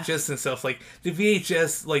on VHS and stuff, like the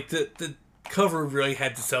VHS, like the cover really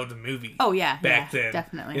had to sell the movie. Oh yeah, back then,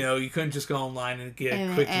 definitely. You couldn't just go online and get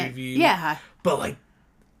a quick review. Yeah, but like,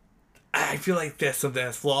 I feel like that's something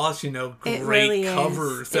that's lost. Great really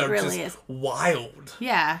covers that are just wild.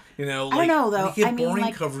 Yeah, like, I don't know though. We get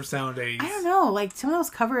boring covers nowadays. I don't know, like some of those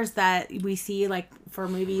covers that we see like for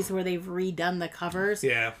movies where they've redone the covers.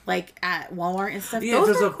 Yeah, like at Walmart and stuff. Yeah,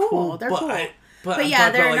 those are cool. They're cool. But But I'm yeah,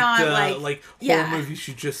 talking they're about, not like like horror yeah. movies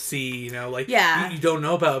you just see, you know, like Yeah. you don't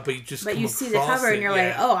know about it, but you just But come you see the across cover it, and you're yeah.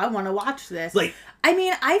 like, oh, I want to watch this. Like, I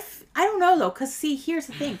mean, I don't know though, because see, here's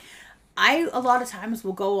the thing. I a lot of times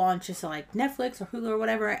will go on just like Netflix or Hulu or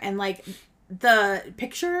whatever, and like the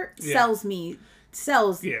picture sells me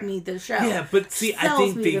the show. Yeah, but see, I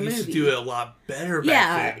think they used to do it a lot better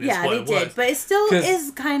back then. Yeah, they did. But it still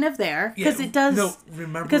is kind of there. Because it does. No,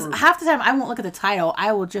 remember. Because half the time I won't look at the title.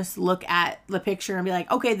 I will just look at the picture and be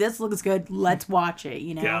like, okay, this looks good. Let's watch it,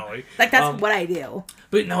 you know? Yeah, like that's what I do.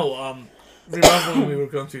 But no, remember when we were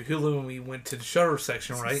going through Hulu and we went to the Shudder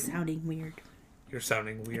section, right? It's sounding weird. You're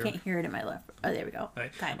sounding weird. I can't hear it in my left. Oh, there we go.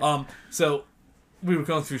 Right. Kind of. So we were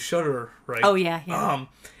going through Shudder, right? Oh, yeah.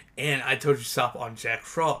 And I told you to stop on Jack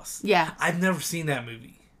Frost. Yeah. I've never seen that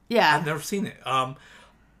movie. Yeah. I've never seen it.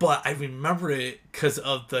 But I remember it because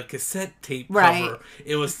of the cassette tape Right. cover.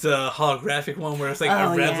 It was the holographic one where it's like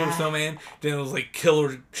a Rattler Snowman. Then it was like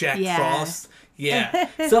Killer Jack Frost. Yeah.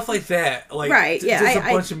 Stuff like that. Like, right. Yeah. There's a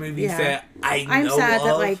bunch of movies that I'm know sad of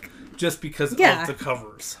that, like, just because of the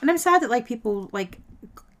covers. And I'm sad that like people, like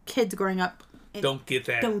kids growing up don't get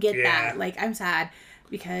that. That. Like, I'm sad.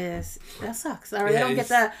 Because that sucks. Or they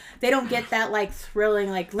don't get that like thrilling,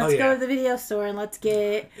 like let's go to the video store and let's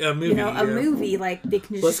get a movie, movie. Like they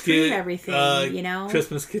can just stream everything, you know.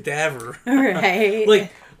 Christmas Cadaver. Right.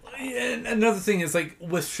 Like, and another thing is like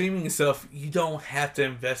with streaming and stuff, you don't have to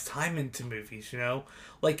invest time into movies, you know.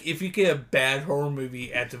 Like if you get a bad horror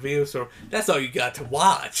movie at the video store, that's all you got to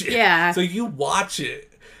watch. Yeah. So you watch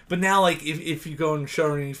it. But now, like if you go and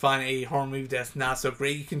show and you find a horror movie that's not so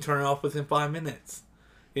great, you can turn it off within 5 minutes.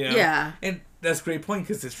 You know? Yeah. And that's a great point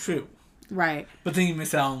because it's true. Right. But then you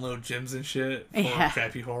miss out on little gems and shit for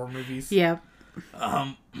crappy horror movies. Yeah.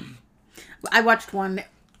 I watched one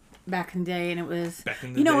back in the day and it was...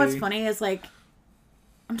 You know what's funny is like...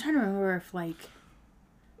 I'm trying to remember if like...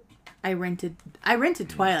 I rented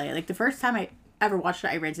Twilight. Like the first time I ever watched it,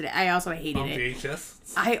 I rented it. I also hated it.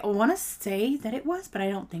 VHS? I want to say that it was, but I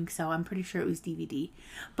don't think so. I'm pretty sure it was DVD.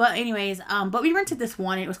 But anyways, but we rented this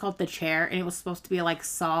one. And it was called The Chair, and it was supposed to be like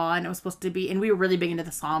Saw, and it was supposed to be, and we were really big into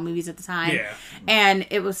the Saw movies at the time. Yeah. And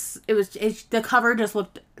the cover just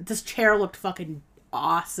looked. This chair looked fucking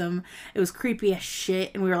awesome. It was creepy as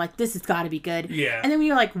shit, and we were like, this has got to be good. Yeah. And then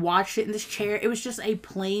we like watched it in this chair. It was just a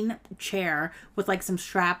plain chair with like some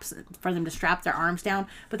straps for them to strap their arms down,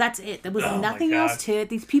 but that's it. There was nothing else to it.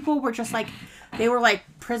 These people were just like, they were like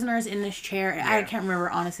prisoners in this chair. Yeah. I can't remember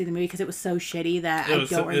honestly the movie because it was so shitty that I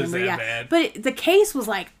don't remember. Yeah, bad. But the case was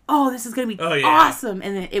like, oh, this is gonna be awesome,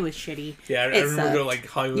 and then it was shitty. Yeah, I remember going like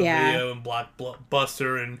Hollywood Video and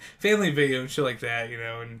Blockbuster and Family Video and shit like that, you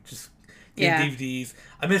know, and just. DVDs.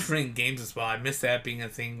 I miss renting games as well. I miss that being a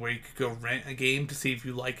thing where you could go rent a game to see if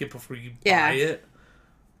you like it before you buy it.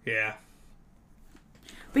 Yeah.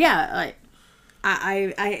 But yeah, like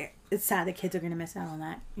I it's sad that kids are gonna miss out on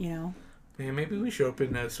that, you know. Man, maybe we should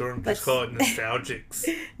open a store and just call it Nostalgics.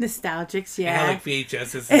 Nostalgics, yeah. Like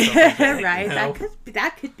VHS and stuff like that. Right, you know?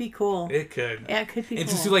 that could be cool. It could. Yeah, it could be and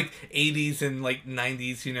cool. just do like 80s and like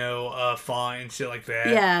 90s, you know, font and shit like that.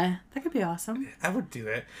 Yeah, that could be awesome. I would do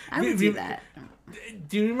that. I would do that.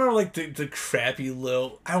 Do you remember like the crappy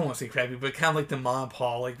little, I don't want to say crappy, but kind of like the mom and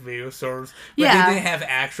pa like video stores? Yeah. They didn't have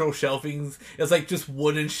actual shelvings. It was like just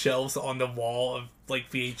wooden shelves on the wall of like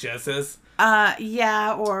VHSs.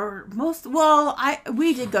 Yeah, or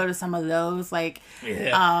we did go to some of those, like,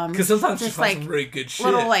 because sometimes just like some really good shit.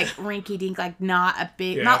 Little like rinky dink, like not a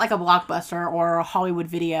big, not like a Blockbuster or a Hollywood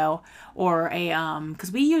Video or a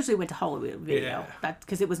because we usually went to Hollywood Video,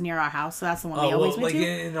 because it was near our house, so that's the one we always went to.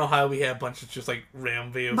 In Ohio, we had a bunch of just like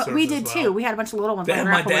random video. But we did too. We had a bunch of little ones.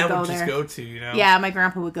 My dad would just go to, you know. Yeah, my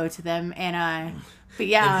grandpa would go to them, and but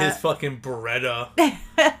yeah, in his fucking Beretta.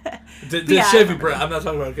 The Chevy Beretta. I'm not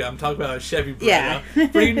talking about I'm talking about a Chevy Beretta. Yeah.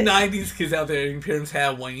 For you 90s kids out there, your parents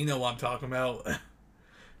have one, you know what I'm talking about.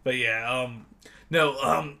 But yeah,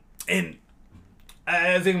 and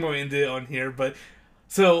I think we'll end it on here, but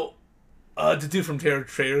so the dude from Terror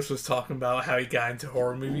Traders was talking about how he got into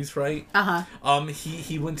horror movies, right?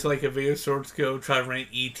 He went to like a video store to go try to rent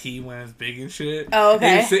E.T. when it was big and shit. Oh,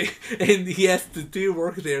 okay. And he asked the dude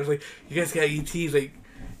working there, like, you guys got E.T.? Like,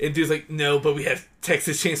 and dude's like, no, but we have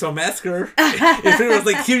Texas Chainsaw Massacre. And was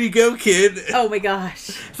like, here you go, kid. Oh my gosh.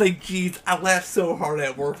 It's like, geez, I laughed so hard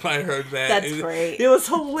at work when I heard that. That's great. It was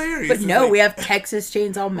hilarious. But no, we have Texas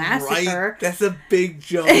Chainsaw Massacre. Right? That's a big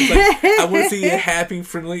jump. Like, I want to see a happy,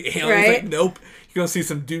 friendly alien. Right? Like, nope. You're going to see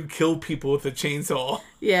some dude kill people with a chainsaw.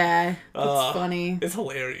 Yeah. It's funny. It's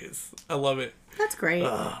hilarious. I love it. That's great.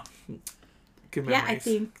 Good memories. Yeah, I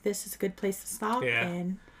think this is a good place to stop. Yeah.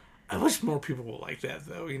 I wish more people would like that,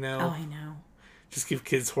 though, you know? Oh, I know. Just give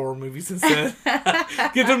kids horror movies instead.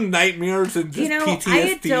 Give them nightmares and just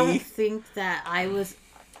PTSD.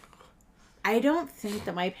 I don't think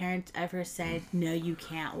that my parents ever said, no, you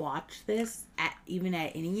can't watch this, even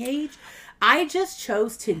at any age. I just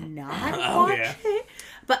chose to not watch it.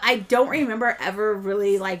 But I don't remember ever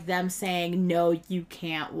really, like, them saying, no, you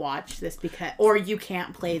can't watch this or you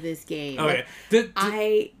can't play this game. Okay.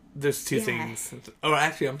 There's two things. Oh,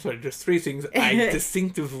 actually, I'm sorry. There's three things I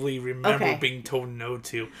distinctively remember being told no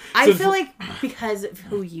to. I feel like because of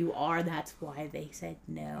who you are, that's why they said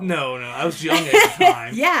no. No. I was young at the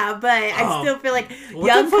time. Yeah, but I still feel like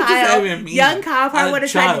young Kyle probably would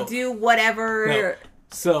have tried to do whatever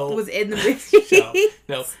was in the movie.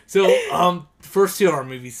 So, first two are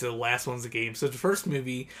movies, so the last one's a game. So the first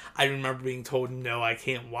movie I remember being told no, I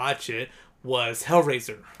can't watch it, was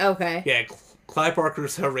Hellraiser. Okay. Yeah, Clive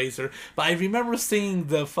Barker's Hellraiser. But I remember seeing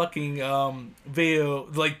the fucking video,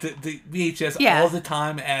 like the VHS all the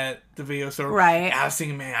time at the video store. Right. And I was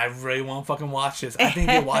thinking, man, I really want to fucking watch this. I didn't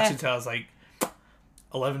get to watch it until I was like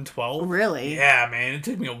 11, 12. Really? Yeah, man. It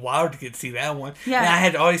took me a while to get to see that one. Yeah. And I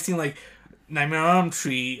had always seen like Nightmare on Elm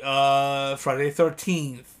Street, Friday the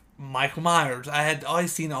 13th, Michael Myers. I had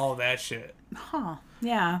always seen all of that shit. Huh.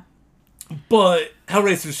 Yeah. But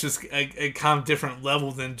Hellraiser's just a kind of different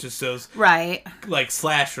level than just those like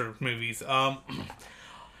slasher movies.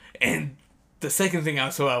 And the second thing I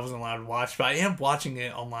wasn't allowed to watch, but I am watching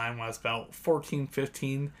it online when I was about 14,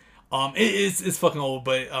 15. It's fucking old,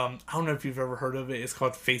 but I don't know if you've ever heard of it. It's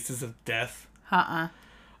called Faces of Death.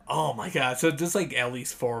 Oh my god! So there's like at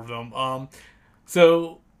least 4 of them.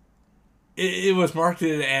 So it was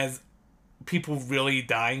marketed as people really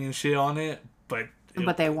dying and shit on it, but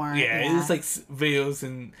they weren't. Yeah, it was like video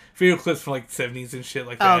clips from like the 70s and shit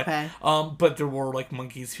like that. Okay. But there were like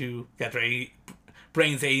monkeys who got their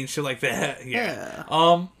brains ate and shit like that. Yeah.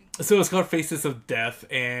 So it's called Faces of Death,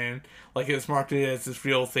 and like it was marketed as this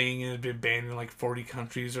real thing, and it had been banned in like 40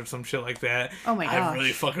 countries or some shit like that. Oh my gosh. I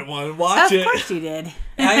really fucking wanted to watch it. Of course you did.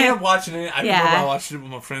 I ended up watching it. I remember I watched it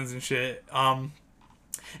with my friends and shit. And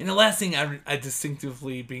the last thing I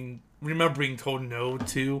distinctively remember being told no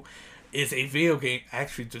to is a video game.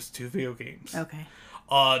 Actually, just 2 video games. Okay.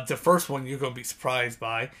 The first one you're going to be surprised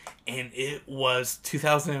by, and it was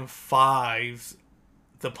 2005's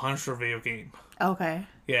The Punisher video game. Okay.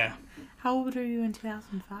 Yeah. How old were you in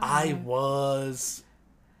 2005? I was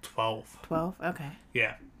 12. 12? Okay.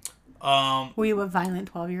 Yeah. Were you a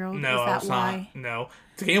violent 12-year-old? No, is that I was why? not. No.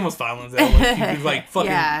 The game was violent though. Like, you could like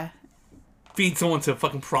fucking feed someone to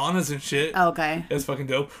fucking piranhas and shit. Okay. That's fucking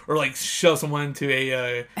dope. Or like shove someone into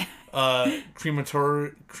a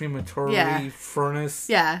crematory furnace.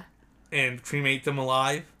 Yeah. And cremate them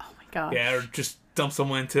alive. Oh my god. Yeah, or just dump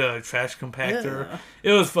someone into a trash compactor. Ugh.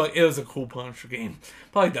 It was a cool Punisher game.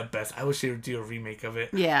 Probably the best. I wish they would do a remake of it.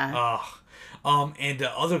 Yeah. And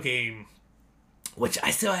the other game, which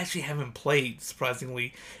I still actually haven't played,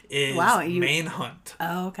 surprisingly, is Manhunt.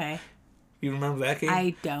 Oh, okay. You remember that game?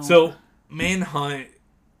 I don't. So Manhunt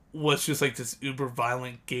was just like this uber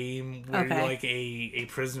violent game where you're like a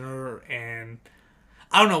prisoner, and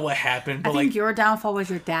I don't know what happened, but I think your downfall was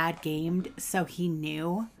your dad gamed, so he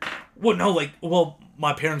knew. Well,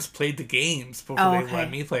 my parents played the games before they let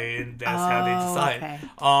me play it, and that's how they decided.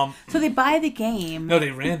 Okay. So they buy the game. No, they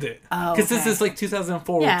rented it. Because this is like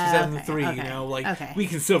 2004, 2003, okay. you know? Like, we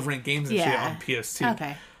can still rent games and shit on PS2.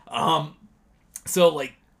 Okay. So,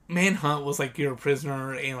 like, Manhunt was like you're a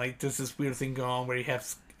prisoner, and like there's this weird thing going on where you have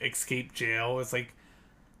to escape jail.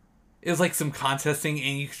 It was like some contesting,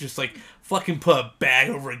 and you could just like fucking put a bag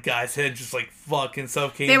over a guy's head, just like fucking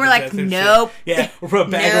suffocate. They were like, nope. Shit. Yeah, or put a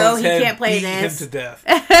bag over his head, he can't play beat this. him to death.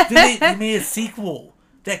 Then they made a sequel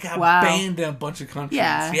that got banned in a bunch of countries.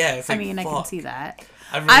 Yeah, it's like, I mean, I can see that.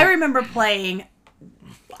 I remember playing.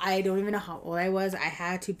 I don't even know how old I was. I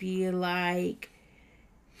had to be like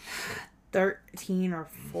 13 or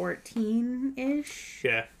 14-ish.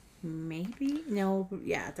 Yeah. Maybe? No,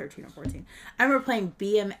 13 or 14. I remember playing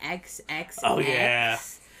BMXX. Oh, yeah.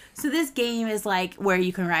 So this game is like where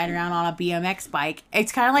you can ride around on a BMX bike.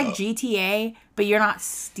 It's kind of like GTA, but you're not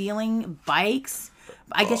stealing bikes.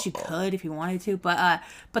 I guess you could if you wanted to, but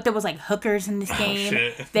there was like hookers in this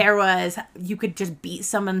game. You could just beat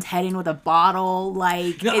someone's head in with a bottle.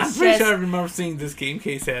 Like, I'm pretty sure I remember seeing this game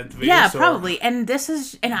case at the video store. Probably. And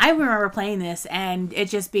I remember playing this and it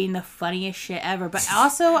just being the funniest shit ever. But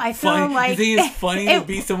also, I feel like you think it's funny to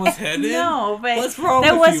beat someone's head in? No, but what's wrong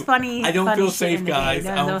there with was you? funny. I don't funny feel shit safe, in the guys.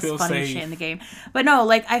 Game. I don't feel funny safe. Shit in the game. But no,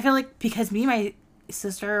 like I feel like because me and my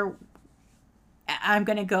sister, I'm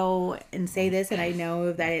gonna go and say this, and I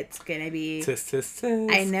know that it's gonna be. Tis.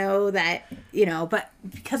 I know that but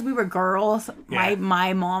because we were girls,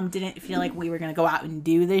 my mom didn't feel like we were gonna go out and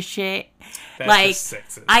do this shit. That's like just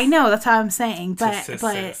sexist. I know that's how I'm saying, but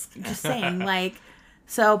Tis. just saying like.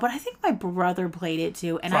 So, but I think my brother played it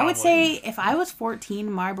too, and Probably. I would say if I was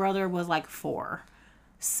 14, my brother was like 4.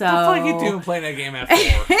 So what the fuck are you doing playing that game at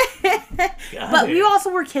 4? But we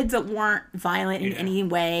also were kids that weren't violent in any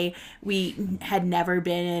way. We had never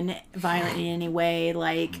been violent in any way,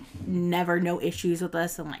 like never no issues with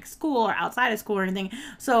us in like school or outside of school or anything.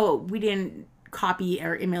 So we didn't copy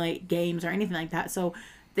or emulate games or anything like that. So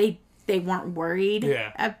they weren't worried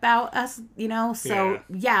about us, So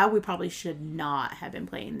we probably should not have been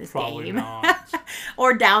playing this game. Not.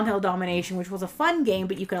 Or Downhill Domination, which was a fun game,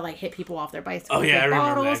 but you could like hit people off their bicycles with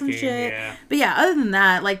bottles and shit. Yeah. But other than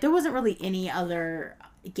that, like there wasn't really any other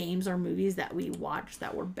games or movies that we watched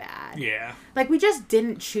that were bad. Yeah. Like we just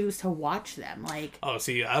didn't choose to watch them. Like I was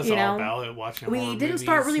all about it watching horror movies. We didn't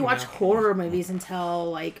start really watching horror movies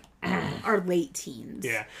until like our late teens.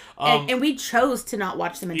 Yeah. And we chose to not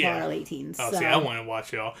watch them until our late teens. Oh, so. I want to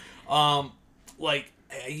watch it all. Like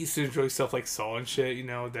I used to enjoy stuff like Saw and shit,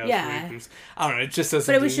 That was I don't know, it just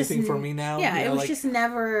doesn't do anything for me now. Yeah, it was just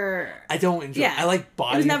never I don't enjoy I like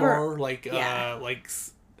body horror, like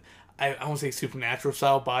I won't say supernatural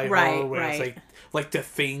style body horror, where it's like The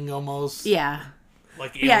Thing almost. Yeah.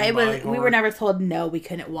 Like it was. We were never told no, we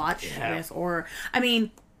couldn't watch this, or I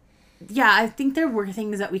mean, I think there were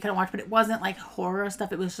things that we couldn't watch, but it wasn't like horror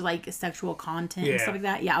stuff. It was just like sexual content and stuff like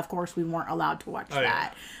that. Yeah, of course we weren't allowed to watch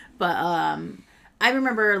that, but I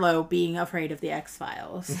remember being afraid of the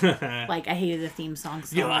X-Files. Like I hated the theme song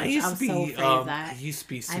so much. I was so afraid of that. I used to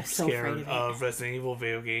be so scared of Resident Evil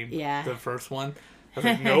video game. Yeah, the first one. I was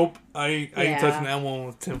like, nope, I ain't touching that one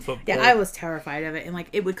with 10-foot pole. Yeah, I was terrified of it. And,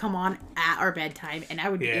 it would come on at our bedtime, and I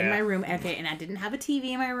would be in my room, and I didn't have a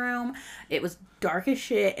TV in my room. It was dark as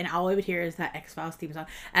shit, and all I would hear is that X-Files theme song.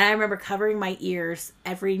 And I remember covering my ears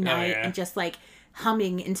every night and just,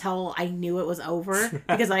 humming until I knew it was over,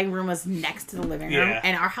 because my room was next to the living room.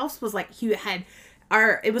 And our house was,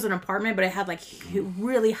 it was an apartment, but it had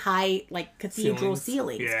really high cathedral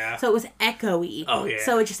ceilings. Yeah. So it was echoey. Oh yeah.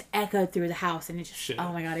 So it just echoed through the house, and it just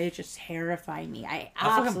oh my god, it just terrified me. I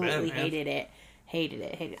absolutely hated it. Hated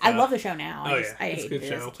it. I love the show now. I hated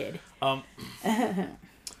it as a kid.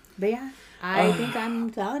 But yeah, I think I'm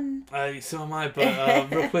done. So am I. But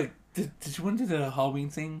real quick, did you want to do the Halloween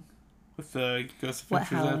thing? With the Ghost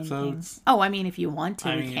Adventures episodes. Thing? Oh, I mean, if you want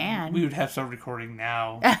to, we can. We would have to start recording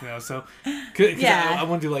now, so... Cause I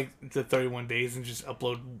want to do, the 31 days and just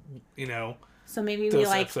upload, So maybe we,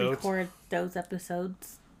 record those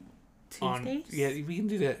episodes Tuesdays? We can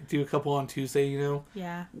do that. Do a couple on Tuesday,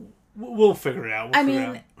 Yeah. We'll figure it out.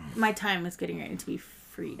 My time is getting ready to be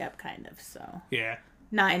freed up, kind of, so... Yeah.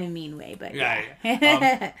 Not in a mean way, but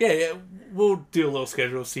yeah. We'll do a little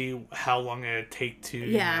schedule, see how long it'd take to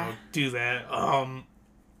do that.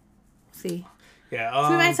 See. Yeah.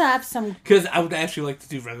 So we might still have some. Because I would actually like to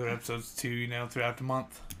do regular episodes too, throughout the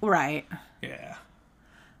month. Right. Yeah.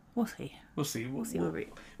 We'll see. We'll see. We'll see what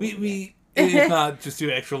we if not, just do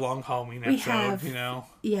an extra long Halloween episode.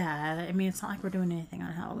 Yeah. I mean, it's not like we're doing anything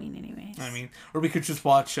on Halloween, anyways. I mean, or we could just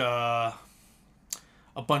watch.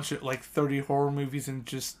 A bunch of 30 horror movies and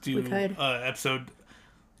just do an episode,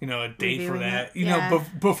 a day for that.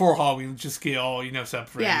 Before Halloween, just get all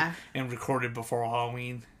stuff ready and record it before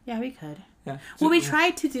Halloween. Yeah, we could. Yeah. Well, we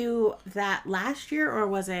tried to do that last year, or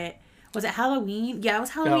was it Halloween? Yeah, it was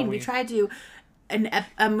Halloween. We tried to do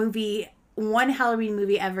a movie, one Halloween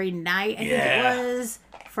movie every night. I think it was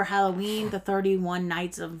for Halloween, the 31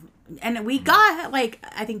 nights of. And we got,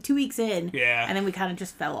 I think 2 weeks in. Yeah. And then we kind of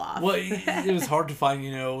just fell off. Well, it was hard to find,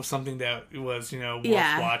 something that was, worth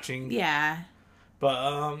watching. Yeah.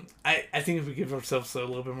 But I think if we give ourselves a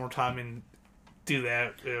little bit more time and do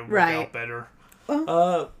that, it'll work out better.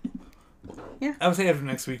 Well, yeah. I would say after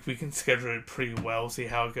next week, we can schedule it pretty well, see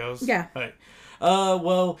how it goes. Yeah. All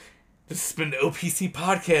right. This has been the OPC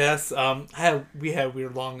podcast. We had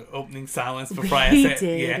weird long opening silence before I asked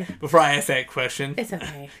that. Yeah, before I asked that question. It's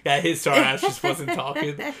okay. Yeah, his star I just wasn't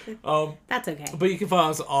talking. That's okay. But you can follow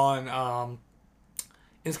us on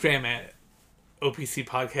Instagram at OPC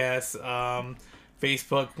Podcast.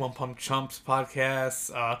 Facebook, One Pump Chumps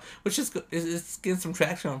Podcast, which is it's getting some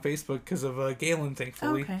traction on Facebook because of Galen,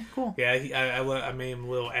 thankfully. Okay, cool. Yeah, I made him a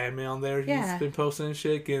little admin on there. He's been posting and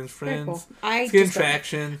shit, getting his friends. Cool. It's getting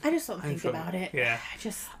traction. I just don't think about it. Yeah.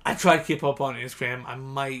 I try to keep up on Instagram. I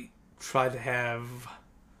might try to have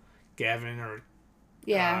Gavin or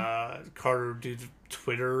Carter do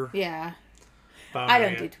Twitter. Yeah. I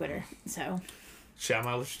don't do Twitter, so... Shit, I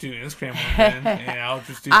might let you do Instagram one then, and I'll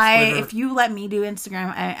just do Twitter. If you let me do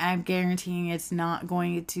Instagram, I'm guaranteeing it's not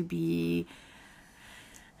going to be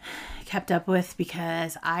kept up with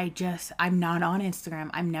because I'm not on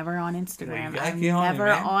Instagram. I'm never on Instagram.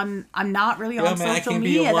 I'm not really on social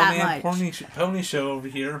media that much. Pony show over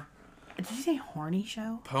here. Did you say horny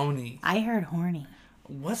show? Pony. I heard horny.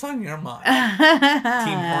 What's on your mind?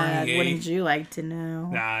 Team Horny. Wouldn't you like to know?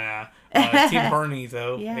 Nah. Team Horny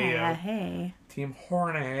though. Yeah. Hey. Team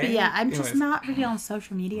Horny. But yeah, I'm just not really on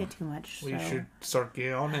social media too much. Well, you should start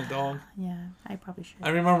getting on it, dog. Yeah, I probably should. I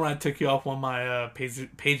remember when I took you off one of my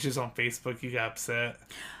pages on Facebook, you got upset.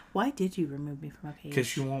 Why did you remove me from a page?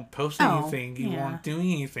 Because you won't post anything. You won't do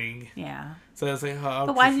anything. Yeah. So I was like, oh,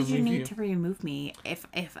 but why did you need to remove me if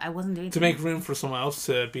I wasn't doing to make room for someone else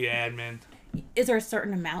to be admin? Is there a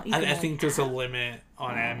certain amount you can I think there's a limit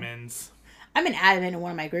on admins. I'm an admin in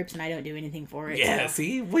one of my groups and I don't do anything for it. Yeah, so.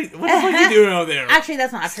 see? Wait, what the fuck are you doing over there? Actually,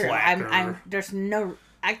 that's not true. There's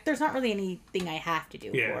not really anything I have to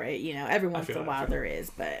do for it. You know, every once in a while there is,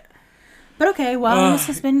 but okay. Well, this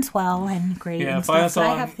has been swell and great. Yeah, and find us stuff,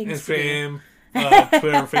 on I have things Instagram,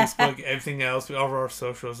 Twitter, Facebook, everything else. All of our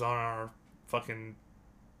socials on our fucking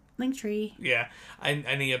Linktree. Yeah, I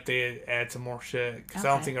need to update, add some more shit because I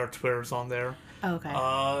don't think our Twitter's on there. Oh, okay.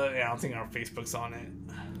 I don't think our Facebook's on it.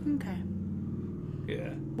 Okay.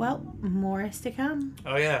 Yeah. Well, more is to come.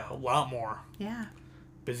 Oh yeah, a lot more. Yeah.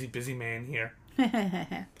 Busy man here.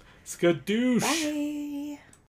 It's good douche. Bye.